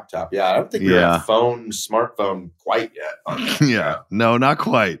using a laptop. Yeah, I don't think we were a smartphone quite yet. No, not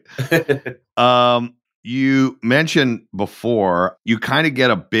quite. You mentioned before you kind of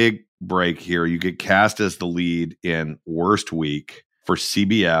get a big break here. You get cast as the lead in Worst Week for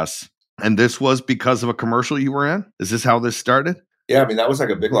CBS. And this was because of a commercial you were in? Is this how this started? Yeah, I mean, that was like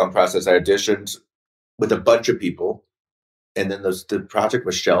a big, long process. I auditioned with a bunch of people, and then the project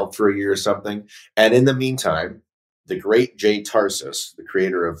was shelved for a year or something. And in the meantime, the great Jay Tarsis, the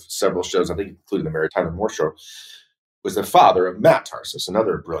creator of several shows, I think including the Mary Tyler Moore Show, was the father of Matt Tarsis,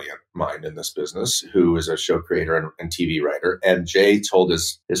 another brilliant mind in this business, who is a show creator and TV writer. And Jay told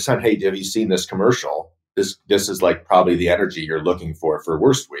his son, hey, have you seen this commercial? This is like probably the energy you're looking for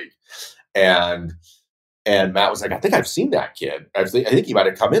Worst Week. And Matt was like, I think I've seen that kid. I think he might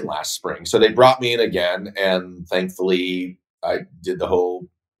have come in last spring. So they brought me in again. And thankfully, I did the whole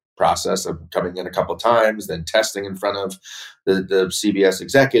process of coming in a couple of times, then testing in front of the CBS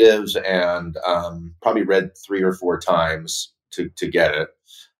executives, and probably read 3 or 4 times to get it.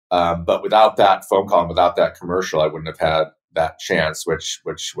 But without that phone call and without that commercial, I wouldn't have had that chance, which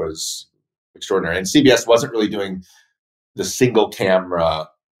was extraordinary. And CBS wasn't really doing the single camera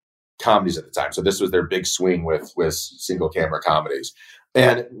comedies at the time. So this was their big swing with single camera comedies,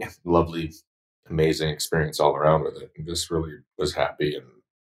 and lovely, amazing experience all around with it. And just really was happy. And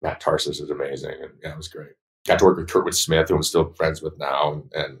Matt Tarsus is amazing. And yeah, it was great. Got to work with Kurtwood Smith, who I'm still friends with now.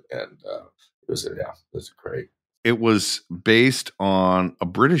 And it was great. It was based on a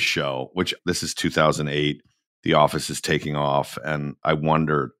British show, which this is 2008. The Office is taking off. And I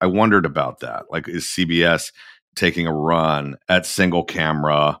wondered about that. Like, is CBS taking a run at single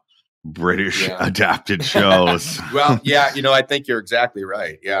camera British adapted shows? Well, yeah, I think you're exactly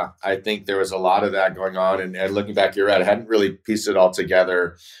right. Yeah, I think there was a lot of that going on. And looking back, you're right. I hadn't really pieced it all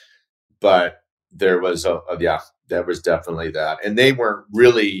together, but there was there was definitely that. And they weren't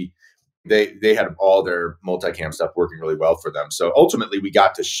really, they had all their multicam stuff working really well for them. So ultimately we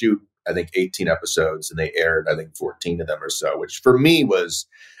got to shoot, I think, 18 episodes, and they aired, I think, 14 of them or so, which for me was,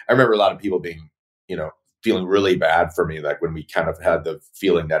 I remember a lot of people being, feeling really bad for me, like when we kind of had the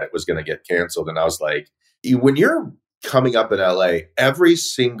feeling that it was going to get canceled. And I was like, when you're coming up in LA, every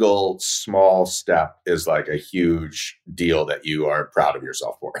single small step is like a huge deal that you are proud of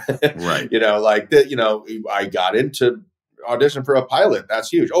yourself for. Right. I got into audition for a pilot. That's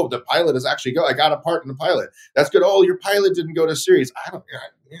huge. Oh, the pilot is actually I got a part in the pilot. That's good. Oh, your pilot didn't go to series.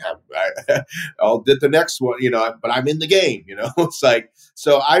 I'll did the next one, but I'm in the game, It's like,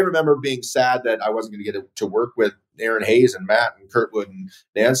 so I remember being sad that I wasn't going to get to work with Aaron Hayes and Matt and Kurtwood and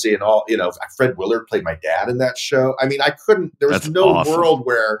Nancy and all, Fred Willard played my dad in that show. I mean, there was awesome. World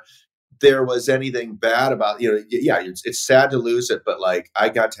where there was anything bad about, it's sad to lose it, but like I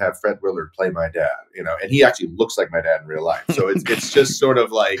got to have Fred Willard play my dad, and he actually looks like my dad in real life. So it's just sort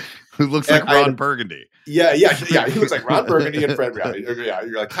of like, who looks like Ron Burgundy. Yeah. He looks like Ron Burgundy and Fred. Yeah,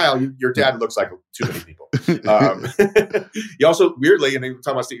 you're like, Kyle, your dad looks like too many people. He also weirdly, and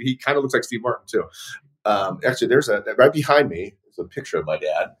talking about Steve, he kind of looks like Steve Martin too. Actually, there's right behind me is a picture of my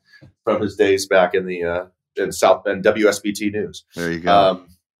dad from his days back in the in South Bend WSBT News. There you go.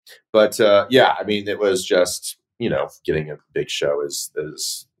 But I mean, it was just, getting a big show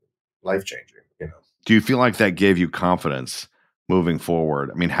is life changing. Do you feel like that gave you confidence moving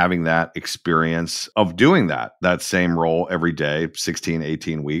forward? I mean, having that experience of doing that same role every day, 16,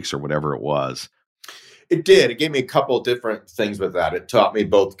 18 weeks or whatever it was. It did. It gave me a couple of different things with that. It taught me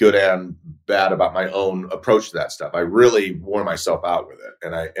both good and bad about my own approach to that stuff. I really wore myself out with it.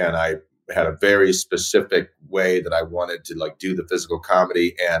 And I had a very specific way that I wanted to like do the physical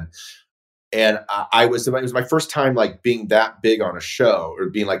comedy. And it was my first time like being that big on a show or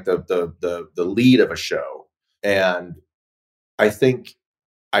being like the lead of a show. And I think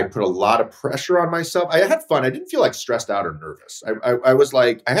I put a lot of pressure on myself. I had fun. I didn't feel like stressed out or nervous. I was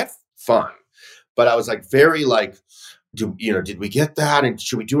like, I had fun, but I was like very like, did we get that? And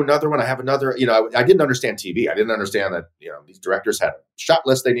should we do another one? I have another, I didn't understand TV. I didn't understand that, these directors had a shot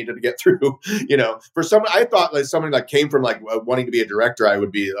list they needed to get through, for someone, I thought like somebody that came from like wanting to be a director, I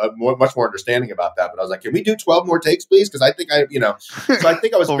would be much more understanding about that. But I was like, can we do 12 more takes, please? Cause I think so I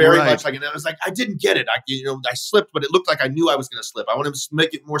think I was very much like, and I was like, I didn't get it. I slipped, but it looked like I knew I was going to slip. I want to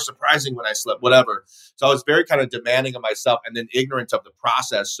make it more surprising when I slip, whatever. So I was very kind of demanding of myself and then ignorant of the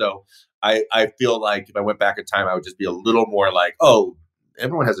process. So I feel like if I went back in time, I would just be a little more like, oh,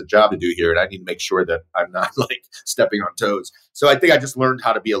 everyone has a job to do here, and I need to make sure that I'm not like stepping on toes. So I think I just learned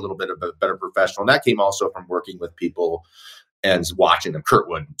how to be a little bit of a better professional. And that came also from working with people and watching them.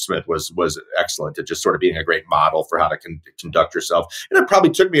 Kurtwood Smith was excellent at just sort of being a great model for how to conduct yourself. And it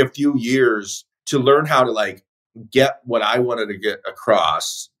probably took me a few years to learn how to like get what I wanted to get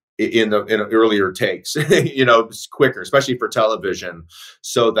across in earlier takes, quicker, especially for television,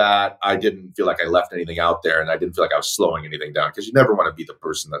 so that I didn't feel like I left anything out there and I didn't feel like I was slowing anything down, because you never want to be the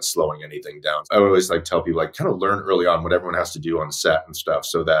person that's slowing anything down. I always like tell people like kind of learn early on what everyone has to do on set and stuff,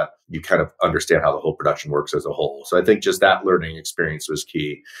 so that you kind of understand how the whole production works as a whole. So I think just that learning experience was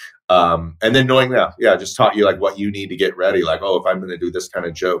key. And then knowing that, just taught you like what you need to get ready. Like, oh, if I'm going to do this kind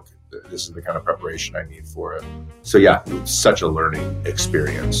of joke, this is the kind of preparation I need for it. So it was such a learning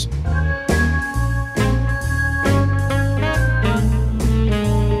experience.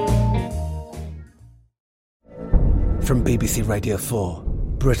 From BBC Radio 4,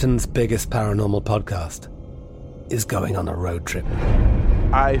 Britain's biggest paranormal podcast is going on a road trip.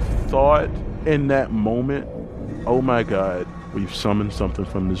 I thought in that moment, oh my God, we've summoned something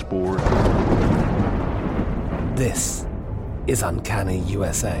from this board. This is Uncanny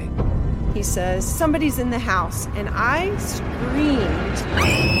USA. He says, somebody's in the house, and I screamed.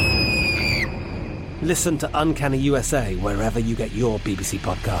 Listen to Uncanny USA wherever you get your BBC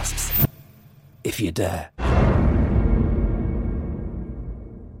podcasts, if you dare.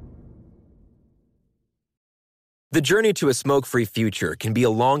 The journey to a smoke-free future can be a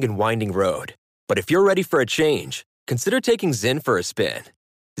long and winding road. But if you're ready for a change, consider taking Zyn for a spin.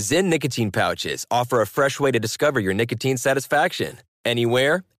 Zyn nicotine pouches offer a fresh way to discover your nicotine satisfaction.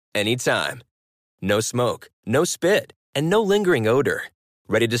 Anywhere, anytime. No smoke, no spit, and no lingering odor.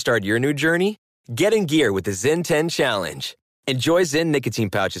 Ready to start your new journey? Get in gear with the Zyn 10 Challenge. Enjoy Zyn nicotine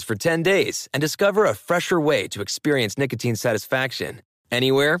pouches for 10 days and discover a fresher way to experience nicotine satisfaction.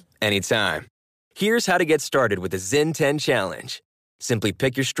 Anywhere, anytime. Here's how to get started with the Zyn 10 Challenge. Simply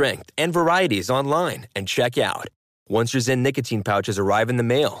pick your strength and varieties online and check out. Once your Zyn nicotine pouches arrive in the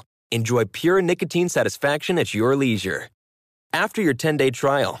mail, enjoy pure nicotine satisfaction at your leisure. After your 10-day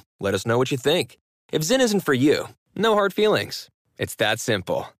trial, let us know what you think. If Zyn isn't for you, no hard feelings. It's that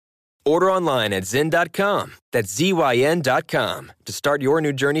simple. Order online at Zyn.com, that's ZYN.com, to start your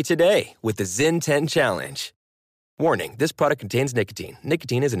new journey today with the Zyn 10 Challenge. Warning, this product contains nicotine.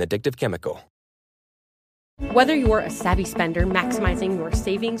 Nicotine is an addictive chemical. Whether you're a savvy spender maximizing your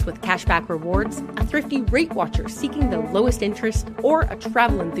savings with cashback rewards, a thrifty rate watcher seeking the lowest interest, or a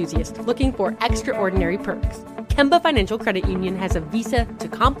travel enthusiast looking for extraordinary perks, Kemba Financial Credit Union has a visa to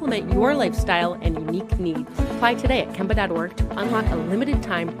complement your lifestyle and unique needs. Apply today at Kemba.org to unlock a limited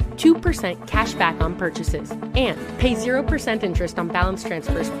time 2% cash back on purchases and pay 0% interest on balance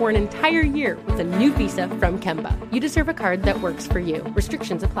transfers for an entire year with a new visa from Kemba. You deserve a card that works for you.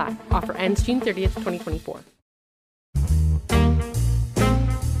 Restrictions apply. Offer ends June 30th, 2024.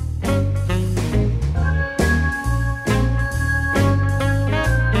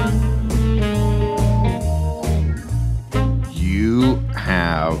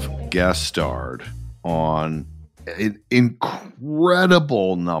 Have guest starred on an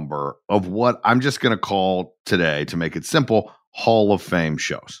incredible number of what I'm just going to call today, to make it simple, Hall of Fame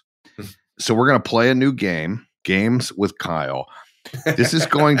shows. So we're going to play a new game, Games with Kyle. This is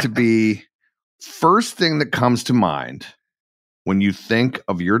going to be first thing that comes to mind when you think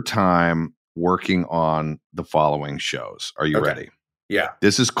of your time working on the following shows. Are you ready? Yeah.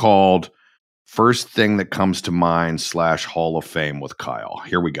 This is called First Thing That Comes to Mind / Hall of Fame with Kyle.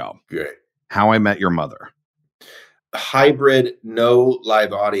 Here we go. Great. How I Met Your Mother. Hybrid, no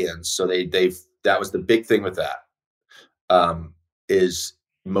live audience. So that was the big thing with that. Is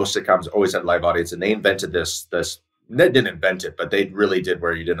most sitcoms always had live audience, and they invented this. They didn't invent it, but they really did,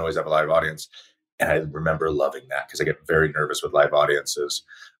 where you didn't always have a live audience. And I remember loving that because I get very nervous with live audiences.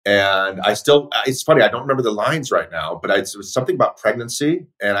 And it's funny, I don't remember the lines right now, but it was something about pregnancy.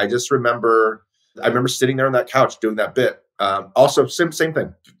 And I just remember sitting there on that couch doing that bit. Also, same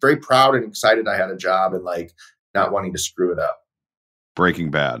thing, very proud and excited I had a job and like not wanting to screw it up.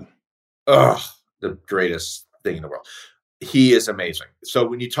 Breaking Bad. Ugh, the greatest thing in the world. He is amazing. So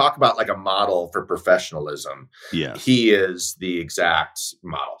when you talk about like a model for professionalism, yes, he is the exact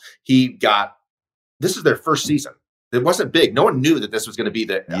model. This is their first season. It wasn't big. No one knew that this was going to be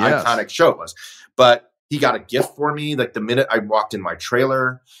the iconic show it was. But he got a gift for me. Like the minute I walked in my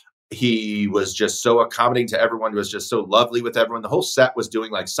trailer, he was just so accommodating to everyone. He was just so lovely with everyone. The whole set was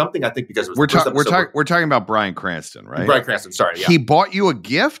doing like something, I think, because it was we're talking about Bryan Cranston, right? Bryan Cranston, sorry. Yeah. He bought you a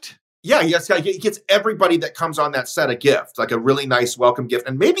gift? Yeah, he gets everybody that comes on that set a gift, like a really nice welcome gift,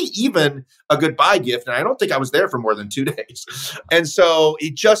 and maybe even a goodbye gift. And I don't think I was there for more than 2 days. And so he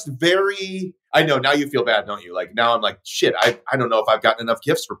just I know, now you feel bad, don't you? Like now I'm like, shit, I don't know if I've gotten enough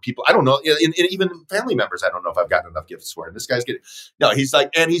gifts for people. I don't know. Even family members, I don't know if I've gotten enough gifts for. And this guy's he's like,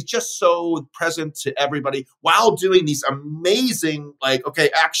 and he's just so present to everybody while doing these amazing, like,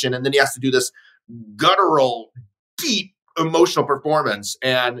 okay, action. And then he has to do this guttural, deep, emotional performance,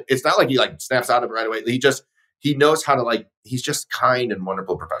 and it's not like he like snaps out of it right away. He knows how to, like, he's just kind and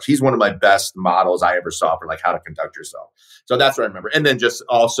wonderful professional. He's one of my best models I ever saw for like how to conduct yourself. So that's what I remember. And then just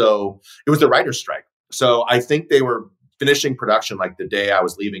also it was the writer's strike. So I think they were finishing production like the day I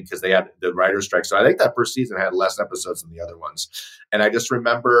was leaving because they had the writer's strike. So I think that first season had less episodes than the other ones. And I just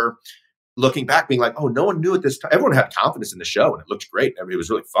remember looking back being like, oh, no one knew at this time. Everyone had confidence in the show and it looked great. I mean, it was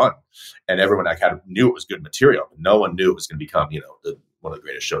really fun. And everyone knew it was good material. But no one knew it was going to become, one of the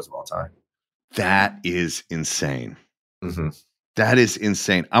greatest shows of all time. That is insane. Mm-hmm. That is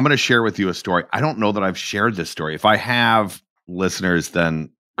insane. I'm going to share with you a story. I don't know that I've shared this story. If I have, listeners, then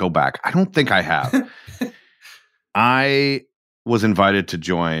go back. I don't think I have. I was invited to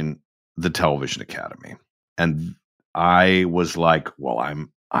join the Television Academy. And I was like, well,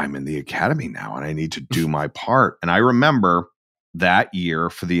 I'm in the Academy now and I need to do my part. And I remember that year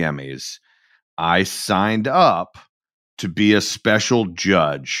for the Emmys, I signed up to be a special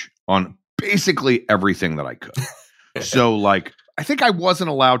judge on basically everything that I could. So like, I think I wasn't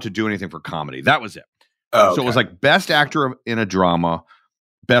allowed to do anything for comedy. That was it. Oh, So it was like best actor in a drama,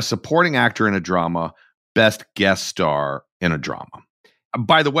 best supporting actor in a drama, best guest star in a drama.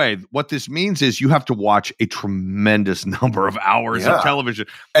 By the way, what this means is you have to watch a tremendous number of hours of television.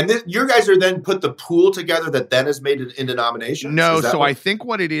 And then you guys are then put the pool together that then is made into nominations? No, so I think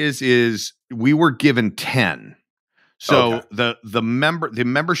what it is we were given 10. So the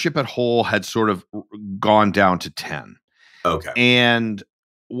membership at whole had sort of gone down to 10. Okay. And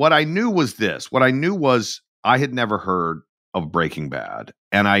what I knew was this. What I knew was I had never heard of Breaking Bad.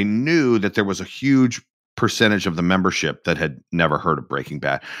 And I knew that there was a huge percentage of the membership that had never heard of Breaking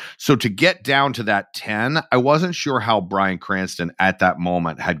Bad. So to get down to that 10, I wasn't sure how Bryan Cranston at that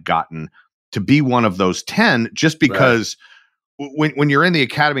moment had gotten to be one of those 10, just because when you're in the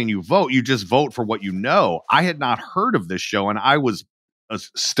Academy and you vote, you just vote for what you know. I had not heard of this show, and I was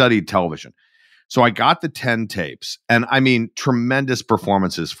studied television. So I got the 10 tapes, and I mean, tremendous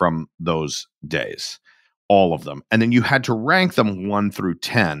performances from those days, all of them. And then you had to rank them 1 through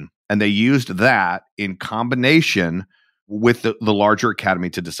 10. And they used that in combination with the larger Academy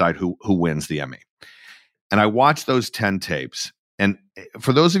to decide who wins the Emmy. And I watched those 10 tapes. And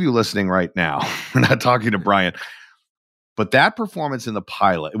for those of you listening right now, we're not talking to Brian, but that performance in the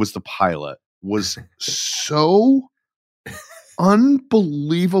pilot, was so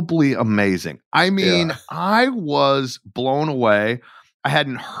unbelievably amazing. I mean, I was blown away. I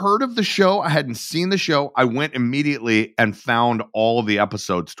hadn't heard of the show. I hadn't seen the show. I went immediately and found all of the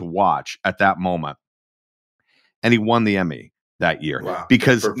episodes to watch at that moment. And he won the Emmy that year. Wow.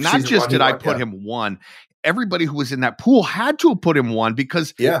 Because not just did I put him 1, everybody who was in that pool had to have put him 1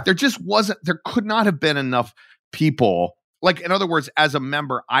 because there could not have been enough people. Like, in other words, as a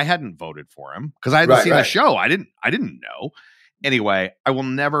member, I hadn't voted for him because I hadn't seen the show. I didn't know. Anyway, I will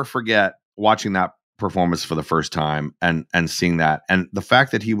never forget watching that performance for the first time and seeing that, and the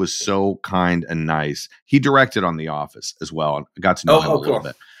fact that he was so kind and nice. He directed on The Office as well, and I got to know him a little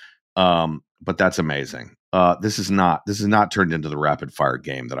bit. But that's amazing. This is not turned into the rapid fire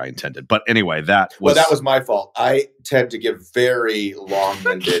game that I intended. But anyway, that was my fault. I tend to give very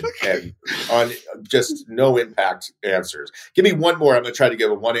long-winded and on just no impact answers. Give me one more. I'm going to try to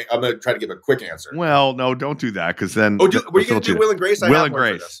give a quick answer. Well, no, don't do that because then. Were you going to do Will and Grace? Will and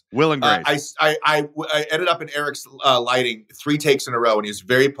Grace. Will and Grace. I ended up in Eric's lighting 3 takes in a row, and he was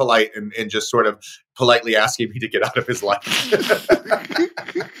very polite and just sort of politely asking me to get out of his life.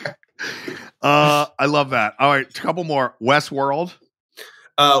 I love that. All right, a couple more. Westworld.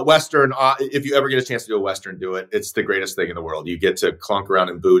 Western. If you ever get a chance to do a Western, do it. It's the greatest thing in the world. You get to clunk around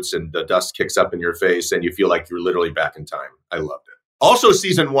in boots and the dust kicks up in your face and you feel like you're literally back in time. I loved it. Also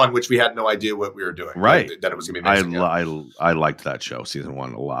season 1, which we had no idea what we were doing. Right. That it was going to be amazing. I liked that show, season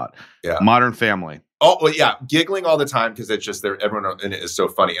 1, a lot. Yeah. Modern Family. Oh, well, yeah. Giggling all the time because it's just everyone in it is so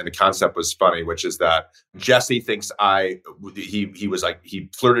funny. And the concept was funny, which is that Jesse thinks he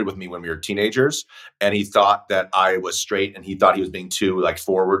flirted with me when we were teenagers and he thought that I was straight and he thought he was being too like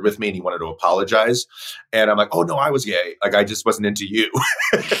forward with me and he wanted to apologize. And I'm like, oh no, I was gay. Like I just wasn't into you.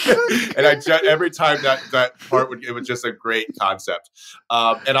 And every time that part it was just a great concept.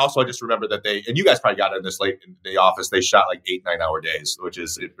 And also I just remember that and you guys probably got in this late in The Office, they shot like 8-9 hour days, which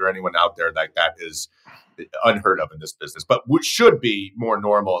is, if for anyone out there, like that is unheard of in this business, but which should be more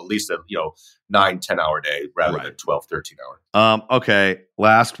normal, at least a 9-10 hour day rather than 12-13 hour. Okay.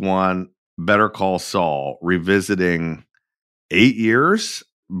 Last one, Better Call Saul, revisiting 8 years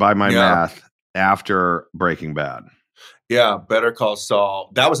by my math after Breaking Bad. Yeah, Better Call Saul.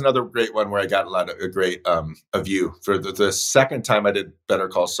 That was another great one where I got a great a view. For the second time I did Better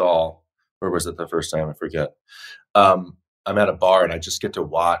Call Saul, or was it the first time? I forget. I'm at a bar and I just get to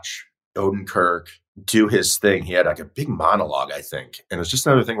watch Odenkirk do his thing. He had like a big monologue, I think. And it's just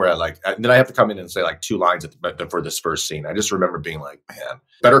another thing where and then I have to come in and say like 2 lines for this first scene. I just remember being like, man,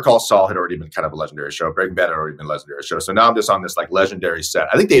 Better Call Saul had already been kind of a legendary show. Breaking Bad had already been a legendary show. So now I'm just on this like legendary set.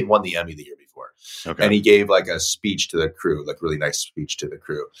 I think they had won the Emmy the year before. Okay. And he gave like a speech to the crew, like really nice speech to the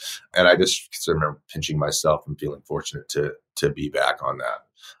crew. And I just remember pinching myself and feeling fortunate to be back on that.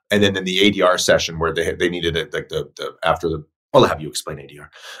 And then in the ADR session where they needed it, like the after the, I'll have you explain ADR.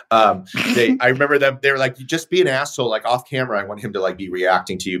 I remember them. They were like, "You just be an asshole." Like off camera, I want him to like be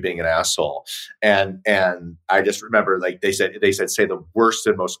reacting to you being an asshole. And I just remember like they said say the worst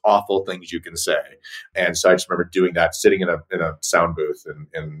and most awful things you can say. And so I just remember doing that, sitting in a sound booth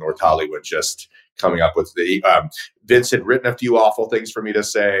in North Hollywood, just coming up with Vince had written a few awful things for me to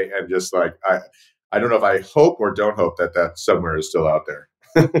say, and just like I don't know if I hope or don't hope that somewhere is still out there.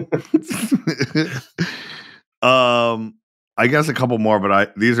 I guess a couple more,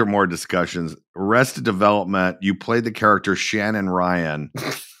 but these are more discussions. Arrested Development. You played the character Shannon Ryan.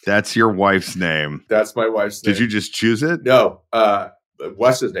 That's your wife's name. That's my wife's name. Did you just choose it? No.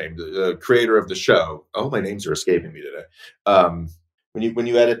 What's his name? The creator of the show. Oh, my names are escaping me today. When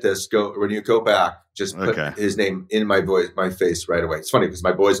you edit this, when you go back, just put his name in my face right away. It's funny because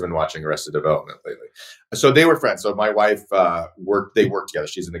my boys have been watching Arrested Development lately. So they were friends. So my wife worked together.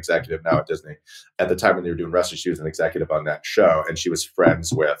 She's an executive now at Disney. At the time when they were doing Arrested, she was an executive on that show, and she was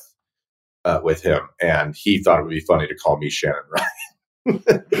friends with him. And he thought it would be funny to call me Shannon Ryan.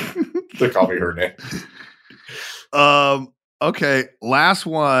 To call me her name. Okay, last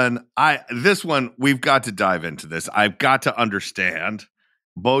one. This one, we've got to dive into this. I've got to understand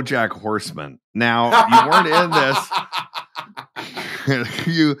BoJack Horseman. Now, you weren't in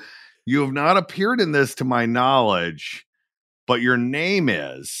this. You have not appeared in this to my knowledge, but your name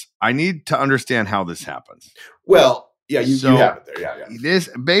is. I need to understand how this happens. Well, yeah, you have it there. Yeah. This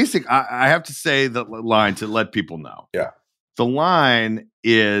basic, I have to say the line to let people know. Yeah. The line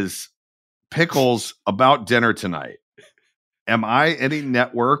is Pickles about dinner tonight. Am I any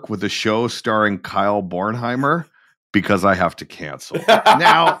network with a show starring Kyle Bornheimer? Because I have to cancel.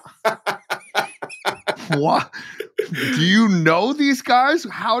 Now, what? Do you know these guys?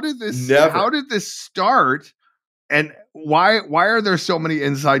 How did this start? And why are there so many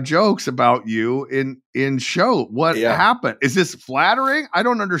inside jokes about you in show? What happened? Is this flattering? I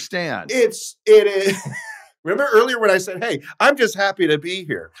don't understand. It is. Remember earlier when I said, "Hey, I'm just happy to be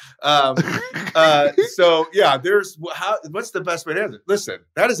here." So yeah, what's the best way to answer it? Listen,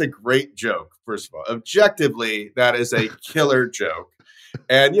 that is a great joke. First of all, objectively, that is a killer joke.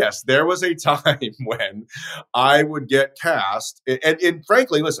 And yes, there was a time when I would get cast, and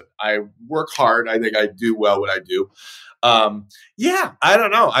frankly, listen, I work hard. I think I do well what I do. I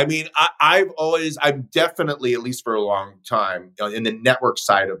don't know. I mean, I'm definitely, at least for a long time, in the network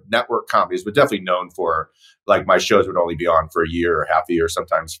side of network comedies, but definitely known for, like, my shows would only be on for a year or half a year,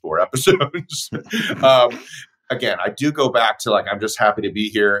 sometimes 4 episodes. Again, I do go back to, like, I'm just happy to be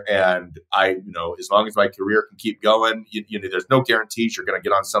here. And as long as my career can keep going, there's no guarantees you're going to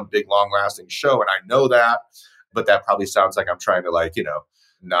get on some big, long lasting show. And I know that, but that probably sounds like I'm trying to,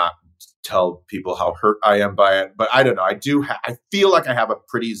 not tell people how hurt I am by it. But I don't know. I feel like I have a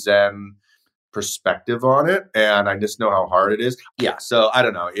pretty zen perspective on it, and I just know how hard it is. Yeah. So I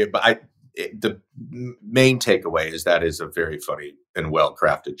don't know. The main takeaway is that is a very funny and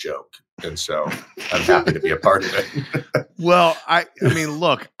well-crafted joke. And so I'm happy to be a part of it. Well, I mean,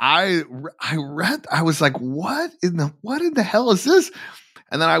 look, I read, I was like, what in the hell is this?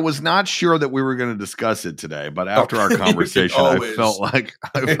 And then I was not sure that we were going to discuss it today, but after our conversation, I felt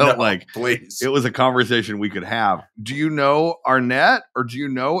like please. It was a conversation we could have. Do you know Arnett, or do you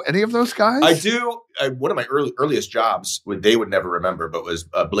know any of those guys? I do. One of my earliest jobs, they would never remember, but was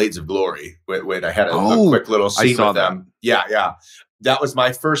Blades of Glory, when I had a quick little scene with them. Yeah. That was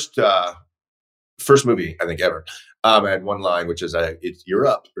my first movie, I think, ever. I had one line, which is, "You're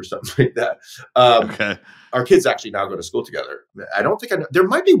up," or something like that. Okay. Our kids actually now go to school together. I don't think there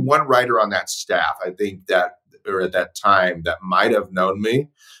might be one writer on that staff, I think, or at that time, that might have known me.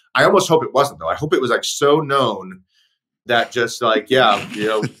 I almost hope it wasn't, though. I hope it was, like, so known that just, like,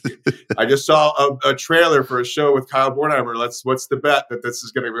 I just saw a trailer for a show with Kyle Bornheimer. What's the bet that this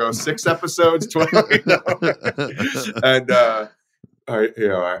is going to go 6 episodes, 20? And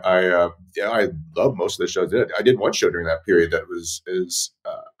I love most of the shows. I did one show during that period that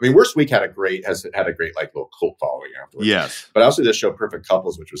Worst Week had a great like little cult following afterwards. Yes, but I also did this show Perfect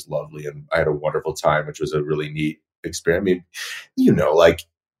Couples, which was lovely, and I had a wonderful time, which was a really neat experience. I mean, like,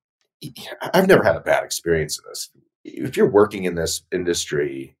 I've never had a bad experience in this. If you're working in this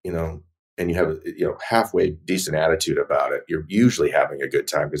industry, and you have a halfway decent attitude about it, you're usually having a good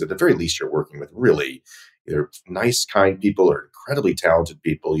time, because at the very least you're working with really either nice, kind people or incredibly talented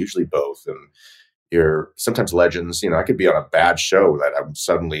people, usually both. And you're sometimes legends. I could be on a bad show that I'm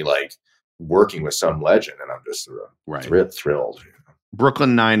suddenly, like, working with some legend, and I'm just thrilled.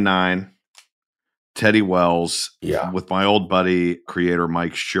 Brooklyn Nine-Nine, Teddy Wells, yeah, with my old buddy, creator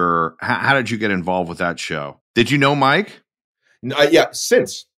Mike Schur. How did you get involved with that show? Did you know Mike? Yeah,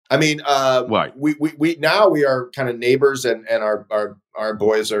 since. I mean, right. We now we are kind of neighbors, and our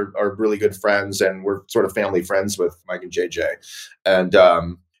boys are really good friends, and we're sort of family friends with Mike and JJ. And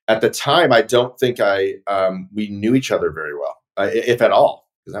at the time, I don't think we knew each other very well, if at all,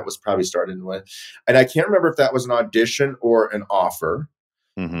 because that was probably started with. And I can't remember if that was an audition or an offer,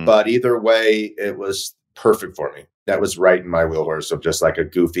 but either way, it was perfect for me. That was right in my wheelhouse of just, like, a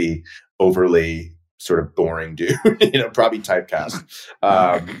goofy, overly sort of boring dude, probably typecast.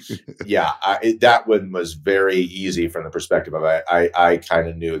 That one was very easy from the perspective of I kind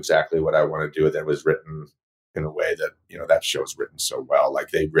of knew exactly what I wanted to do, and it was written in a way that, that show's written so well. Like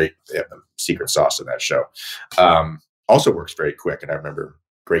they have the secret sauce of that show. Also works very quick. And I remember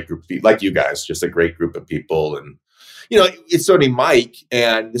great group of people like you guys, just a great group of people. And, it's only Mike,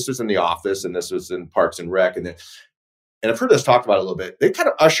 and this was in The Office, and this was in Parks and Rec. And I've heard us talk about it a little bit. They kind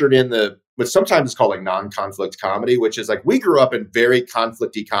of ushered in what sometimes is called like non-conflict comedy, which is like, we grew up in very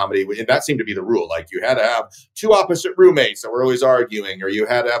conflicty comedy. And that seemed to be the rule. Like you had to have two opposite roommates that were always arguing, or you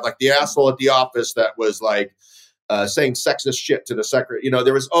had to have like the asshole at the office that was like saying sexist shit to the secretary.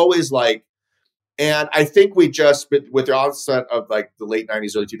 There was always like, and I think we just, with the onset of like the late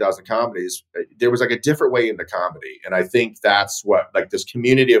 90s, early 2000 comedies, there was like a different way into comedy. And I think that's what, like this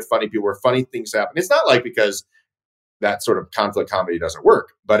community of funny people where funny things happen. It's not like because that sort of conflict comedy doesn't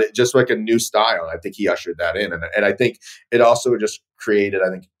work, but it just like a new style. And I think he ushered that in. And I think it also just created,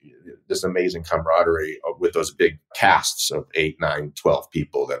 this amazing camaraderie with those big casts of 8, 9, 12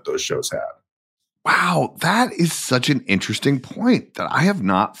 people that those shows had. Wow, that is such an interesting point that I have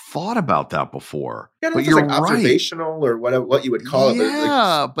not thought about that before. Yeah, but you're like observational or what you would call it.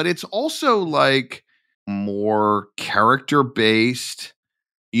 Yeah, but it's also like more character-based,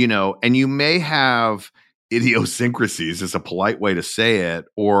 and you may have idiosyncrasies is a polite way to say it,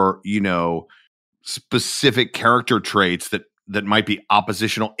 or, specific character traits that might be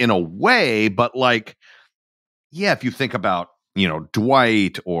oppositional in a way, but like, yeah, if you think about,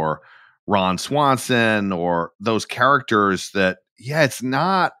 Dwight or Ron Swanson or those characters that, it's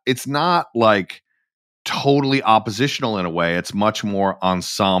not like totally oppositional in a way. It's much more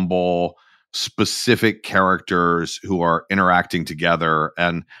ensemble, specific characters who are interacting together.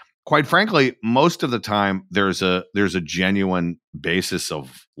 And quite frankly, most of the time there's a genuine basis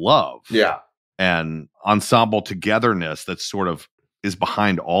of love. Yeah. And ensemble togetherness that sort of is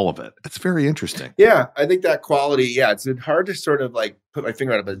behind all of it. It's very interesting. Yeah, I think that quality, it's hard to sort of like put my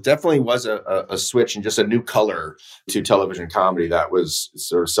finger on it, but it definitely was a switch and just a new color to television comedy that was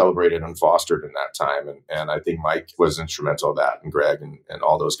sort of celebrated and fostered in that time. And I think Mike was instrumental in that, and Greg and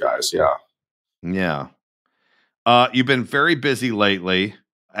all those guys. Yeah. Yeah. You've been very busy lately.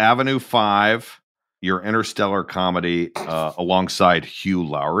 Avenue 5, your interstellar comedy alongside Hugh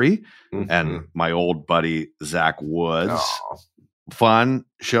Laurie and my old buddy Zach Woods. Oh. Fun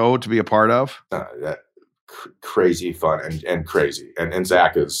show to be a part of. Crazy fun and crazy. And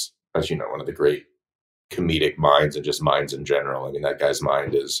Zach is, as you know, one of the great comedic minds and just minds in general. I mean, that guy's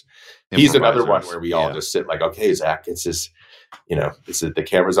mind he's another one where we all just sit like, okay, Zach, it's his, the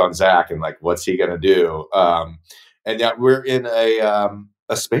camera's on Zach and like, what's he going to do? And yet we're in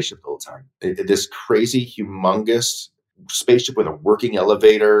a spaceship the whole time. This crazy, humongous spaceship with a working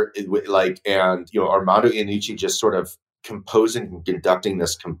elevator, and Armando Iannucci just sort of composing and conducting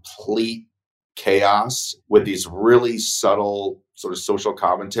this complete chaos with these really subtle sort of social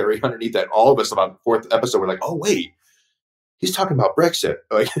commentary underneath that. All of us about the fourth episode were like, oh wait, he's talking about Brexit.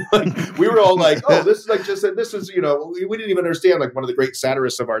 Like we were all like, oh, this is like just, this is, we didn't even understand, like one of the great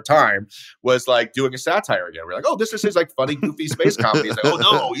satirists of our time was like doing a satire again. We're like, oh, this is his like funny, goofy space comedy. He's like, oh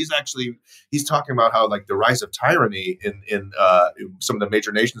no, he's talking about how like the rise of tyranny in some of the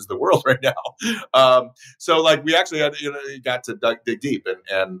major nations of the world right now. So like we actually had, got to dig deep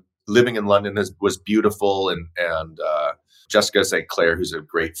and living in London was beautiful. And Jessica St. Clair, who's a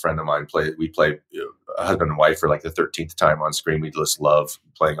great friend of mine, we play husband and wife for like the 13th time on screen. We just love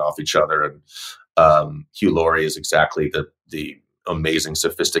playing off each other. And Hugh Laurie is exactly the amazing,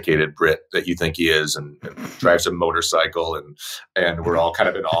 sophisticated Brit that you think he is, and drives a motorcycle, and we're all kind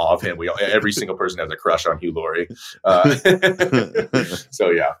of in awe of him. Every single person has a crush on Hugh Laurie. So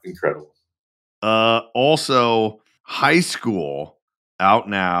yeah, incredible. Also, High School out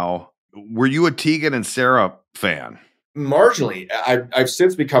now. Were you a Tegan and Sarah fan? Marginally. I've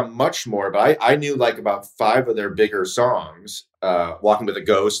since become much more, but I knew like about 5 of their bigger songs, Walking with a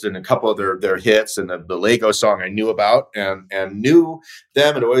Ghost and a couple of their hits, and the Lego song I knew about and knew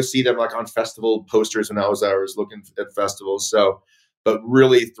them and always see them like on festival posters when I was looking at festivals. So, but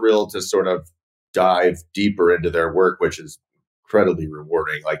really thrilled to sort of dive deeper into their work, which is incredibly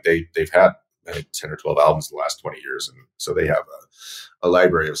rewarding. Like they've had, I think, 10 or 12 albums in the last 20 years. And so they have a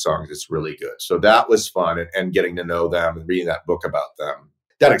library of songs that's really good. So that was fun, and getting to know them and reading that book about them.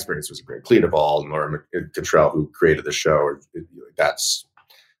 That experience was great. Clea Duvall and Laura Cottrell, who created the show,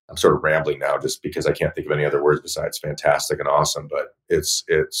 I'm sort of rambling now just because I can't think of any other words besides fantastic and awesome. But it's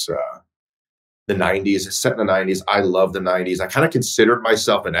the 90s. It's set in the 90s. I love the 90s. I kind of considered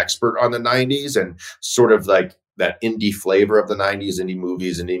myself an expert on the 90s and sort of like that indie flavor of the 90s, indie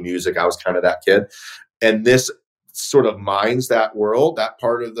movies, indie music. I was kind of that kid. And this sort of mines that world, that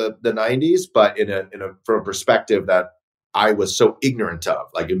part of the 90s, but from a perspective that I was so ignorant of,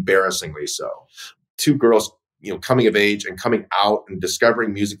 like embarrassingly so. Two girls, coming of age and coming out and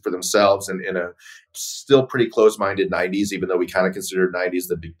discovering music for themselves, and in a still pretty closed-minded 90s, even though we kind of considered 90s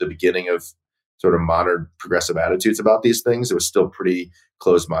the beginning of sort of modern progressive attitudes about these things. It was still pretty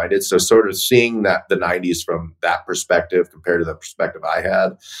closed-minded. So sort of seeing that the 90s from that perspective compared to the perspective I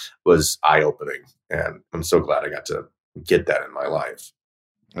had was eye-opening. And I'm so glad I got to get that in my life.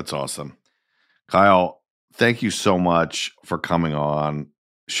 That's awesome. Kyle, thank you so much for coming on,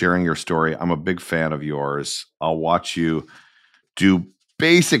 sharing your story. I'm a big fan of yours. I'll watch you do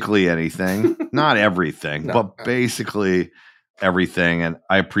basically anything, not everything, but basically everything. And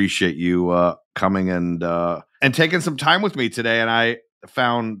I appreciate you coming and taking some time with me today. And I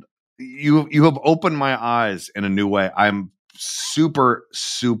found you have opened my eyes in a new way. I'm super,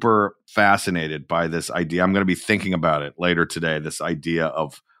 super fascinated by this idea. I'm going to be thinking about it later today, this idea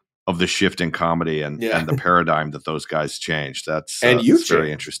of the shift in comedy and the paradigm that those guys changed. That's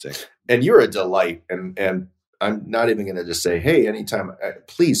very interesting. And you're a delight. And I'm not even going to just say, hey, anytime,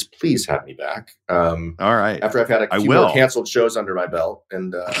 please have me back. All right. After I've had a few more canceled shows under my belt.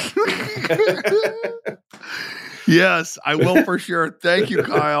 And yes, I will for sure. Thank you,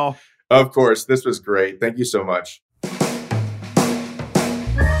 Kyle. Of course. This was great. Thank you so much.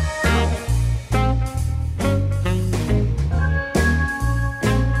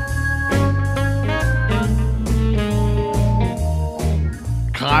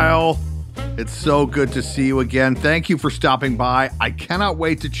 Kyle, it's so good to see you again. Thank you for stopping by. I cannot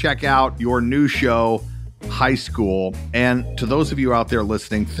wait to check out your new show, High School. And to those of you out there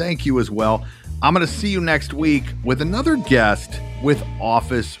listening, thank you as well. I'm going to see you next week with another guest with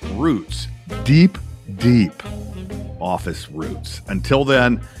office roots. Deep office roots. Until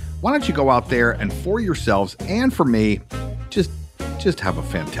then, why don't you go out there and for yourselves and for me, just have a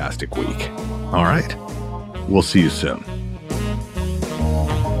fantastic week. All right? We'll see you soon.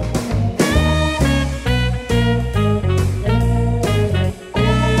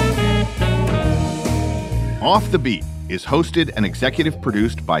 Off the Beat is hosted and executive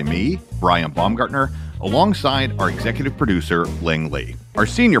produced by me, Brian Baumgartner, alongside our executive producer, Ling Lee. Our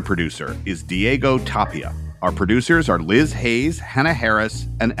senior producer is Diego Tapia. Our producers are Liz Hayes, Hannah Harris,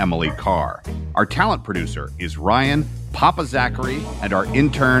 and Emily Carr. Our talent producer is Ryan Papa Zachary, and our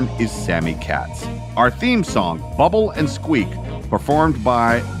intern is Sammy Katz. Our theme song, Bubble and Squeak, performed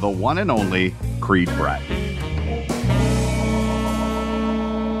by the one and only Creed Bratton.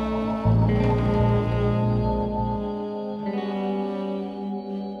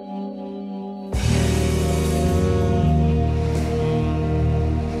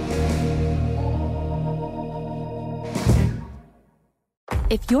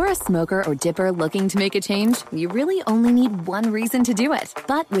 If you're a smoker or dipper looking to make a change, you really only need one reason to do it.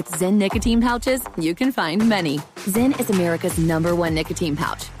 But with Zyn nicotine pouches, you can find many. Zyn is America's #1 nicotine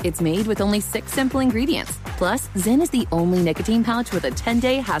pouch. It's made with only 6 simple ingredients. Plus, Zyn is the only nicotine pouch with a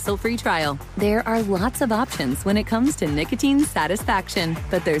 10-day hassle-free trial. There are lots of options when it comes to nicotine satisfaction,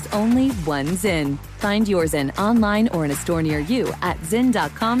 but there's only one Zyn. Find your Zyn online or in a store near you at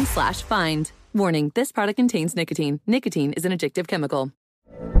zyn.com/find. Warning, this product contains nicotine. Nicotine is an addictive chemical.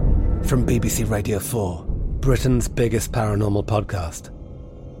 From BBC Radio 4, Britain's biggest paranormal podcast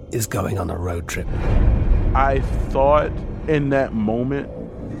is going on a road trip. I thought in that moment,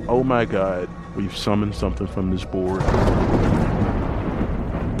 oh my God, we've summoned something from this board.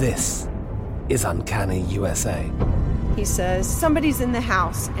 This is Uncanny USA. He says, somebody's in the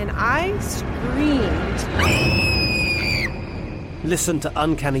house, and I screamed. Listen to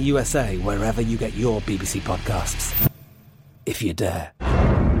Uncanny USA wherever you get your BBC podcasts, if you dare.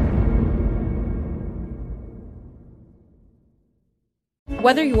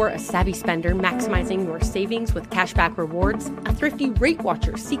 Whether you're a savvy spender maximizing your savings with cashback rewards, a thrifty rate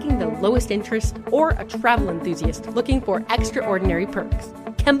watcher seeking the lowest interest, or a travel enthusiast looking for extraordinary perks,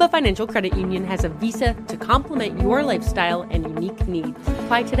 Kemba Financial Credit Union has a visa to complement your lifestyle and unique needs.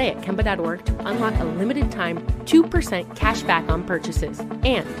 Apply today at Kemba.org to unlock a limited-time 2% cash back on purchases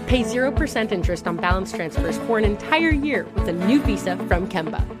and pay 0% interest on balance transfers for an entire year with a new visa from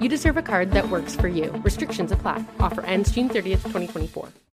Kemba. You deserve a card that works for you. Restrictions apply. Offer ends June 30th, 2024.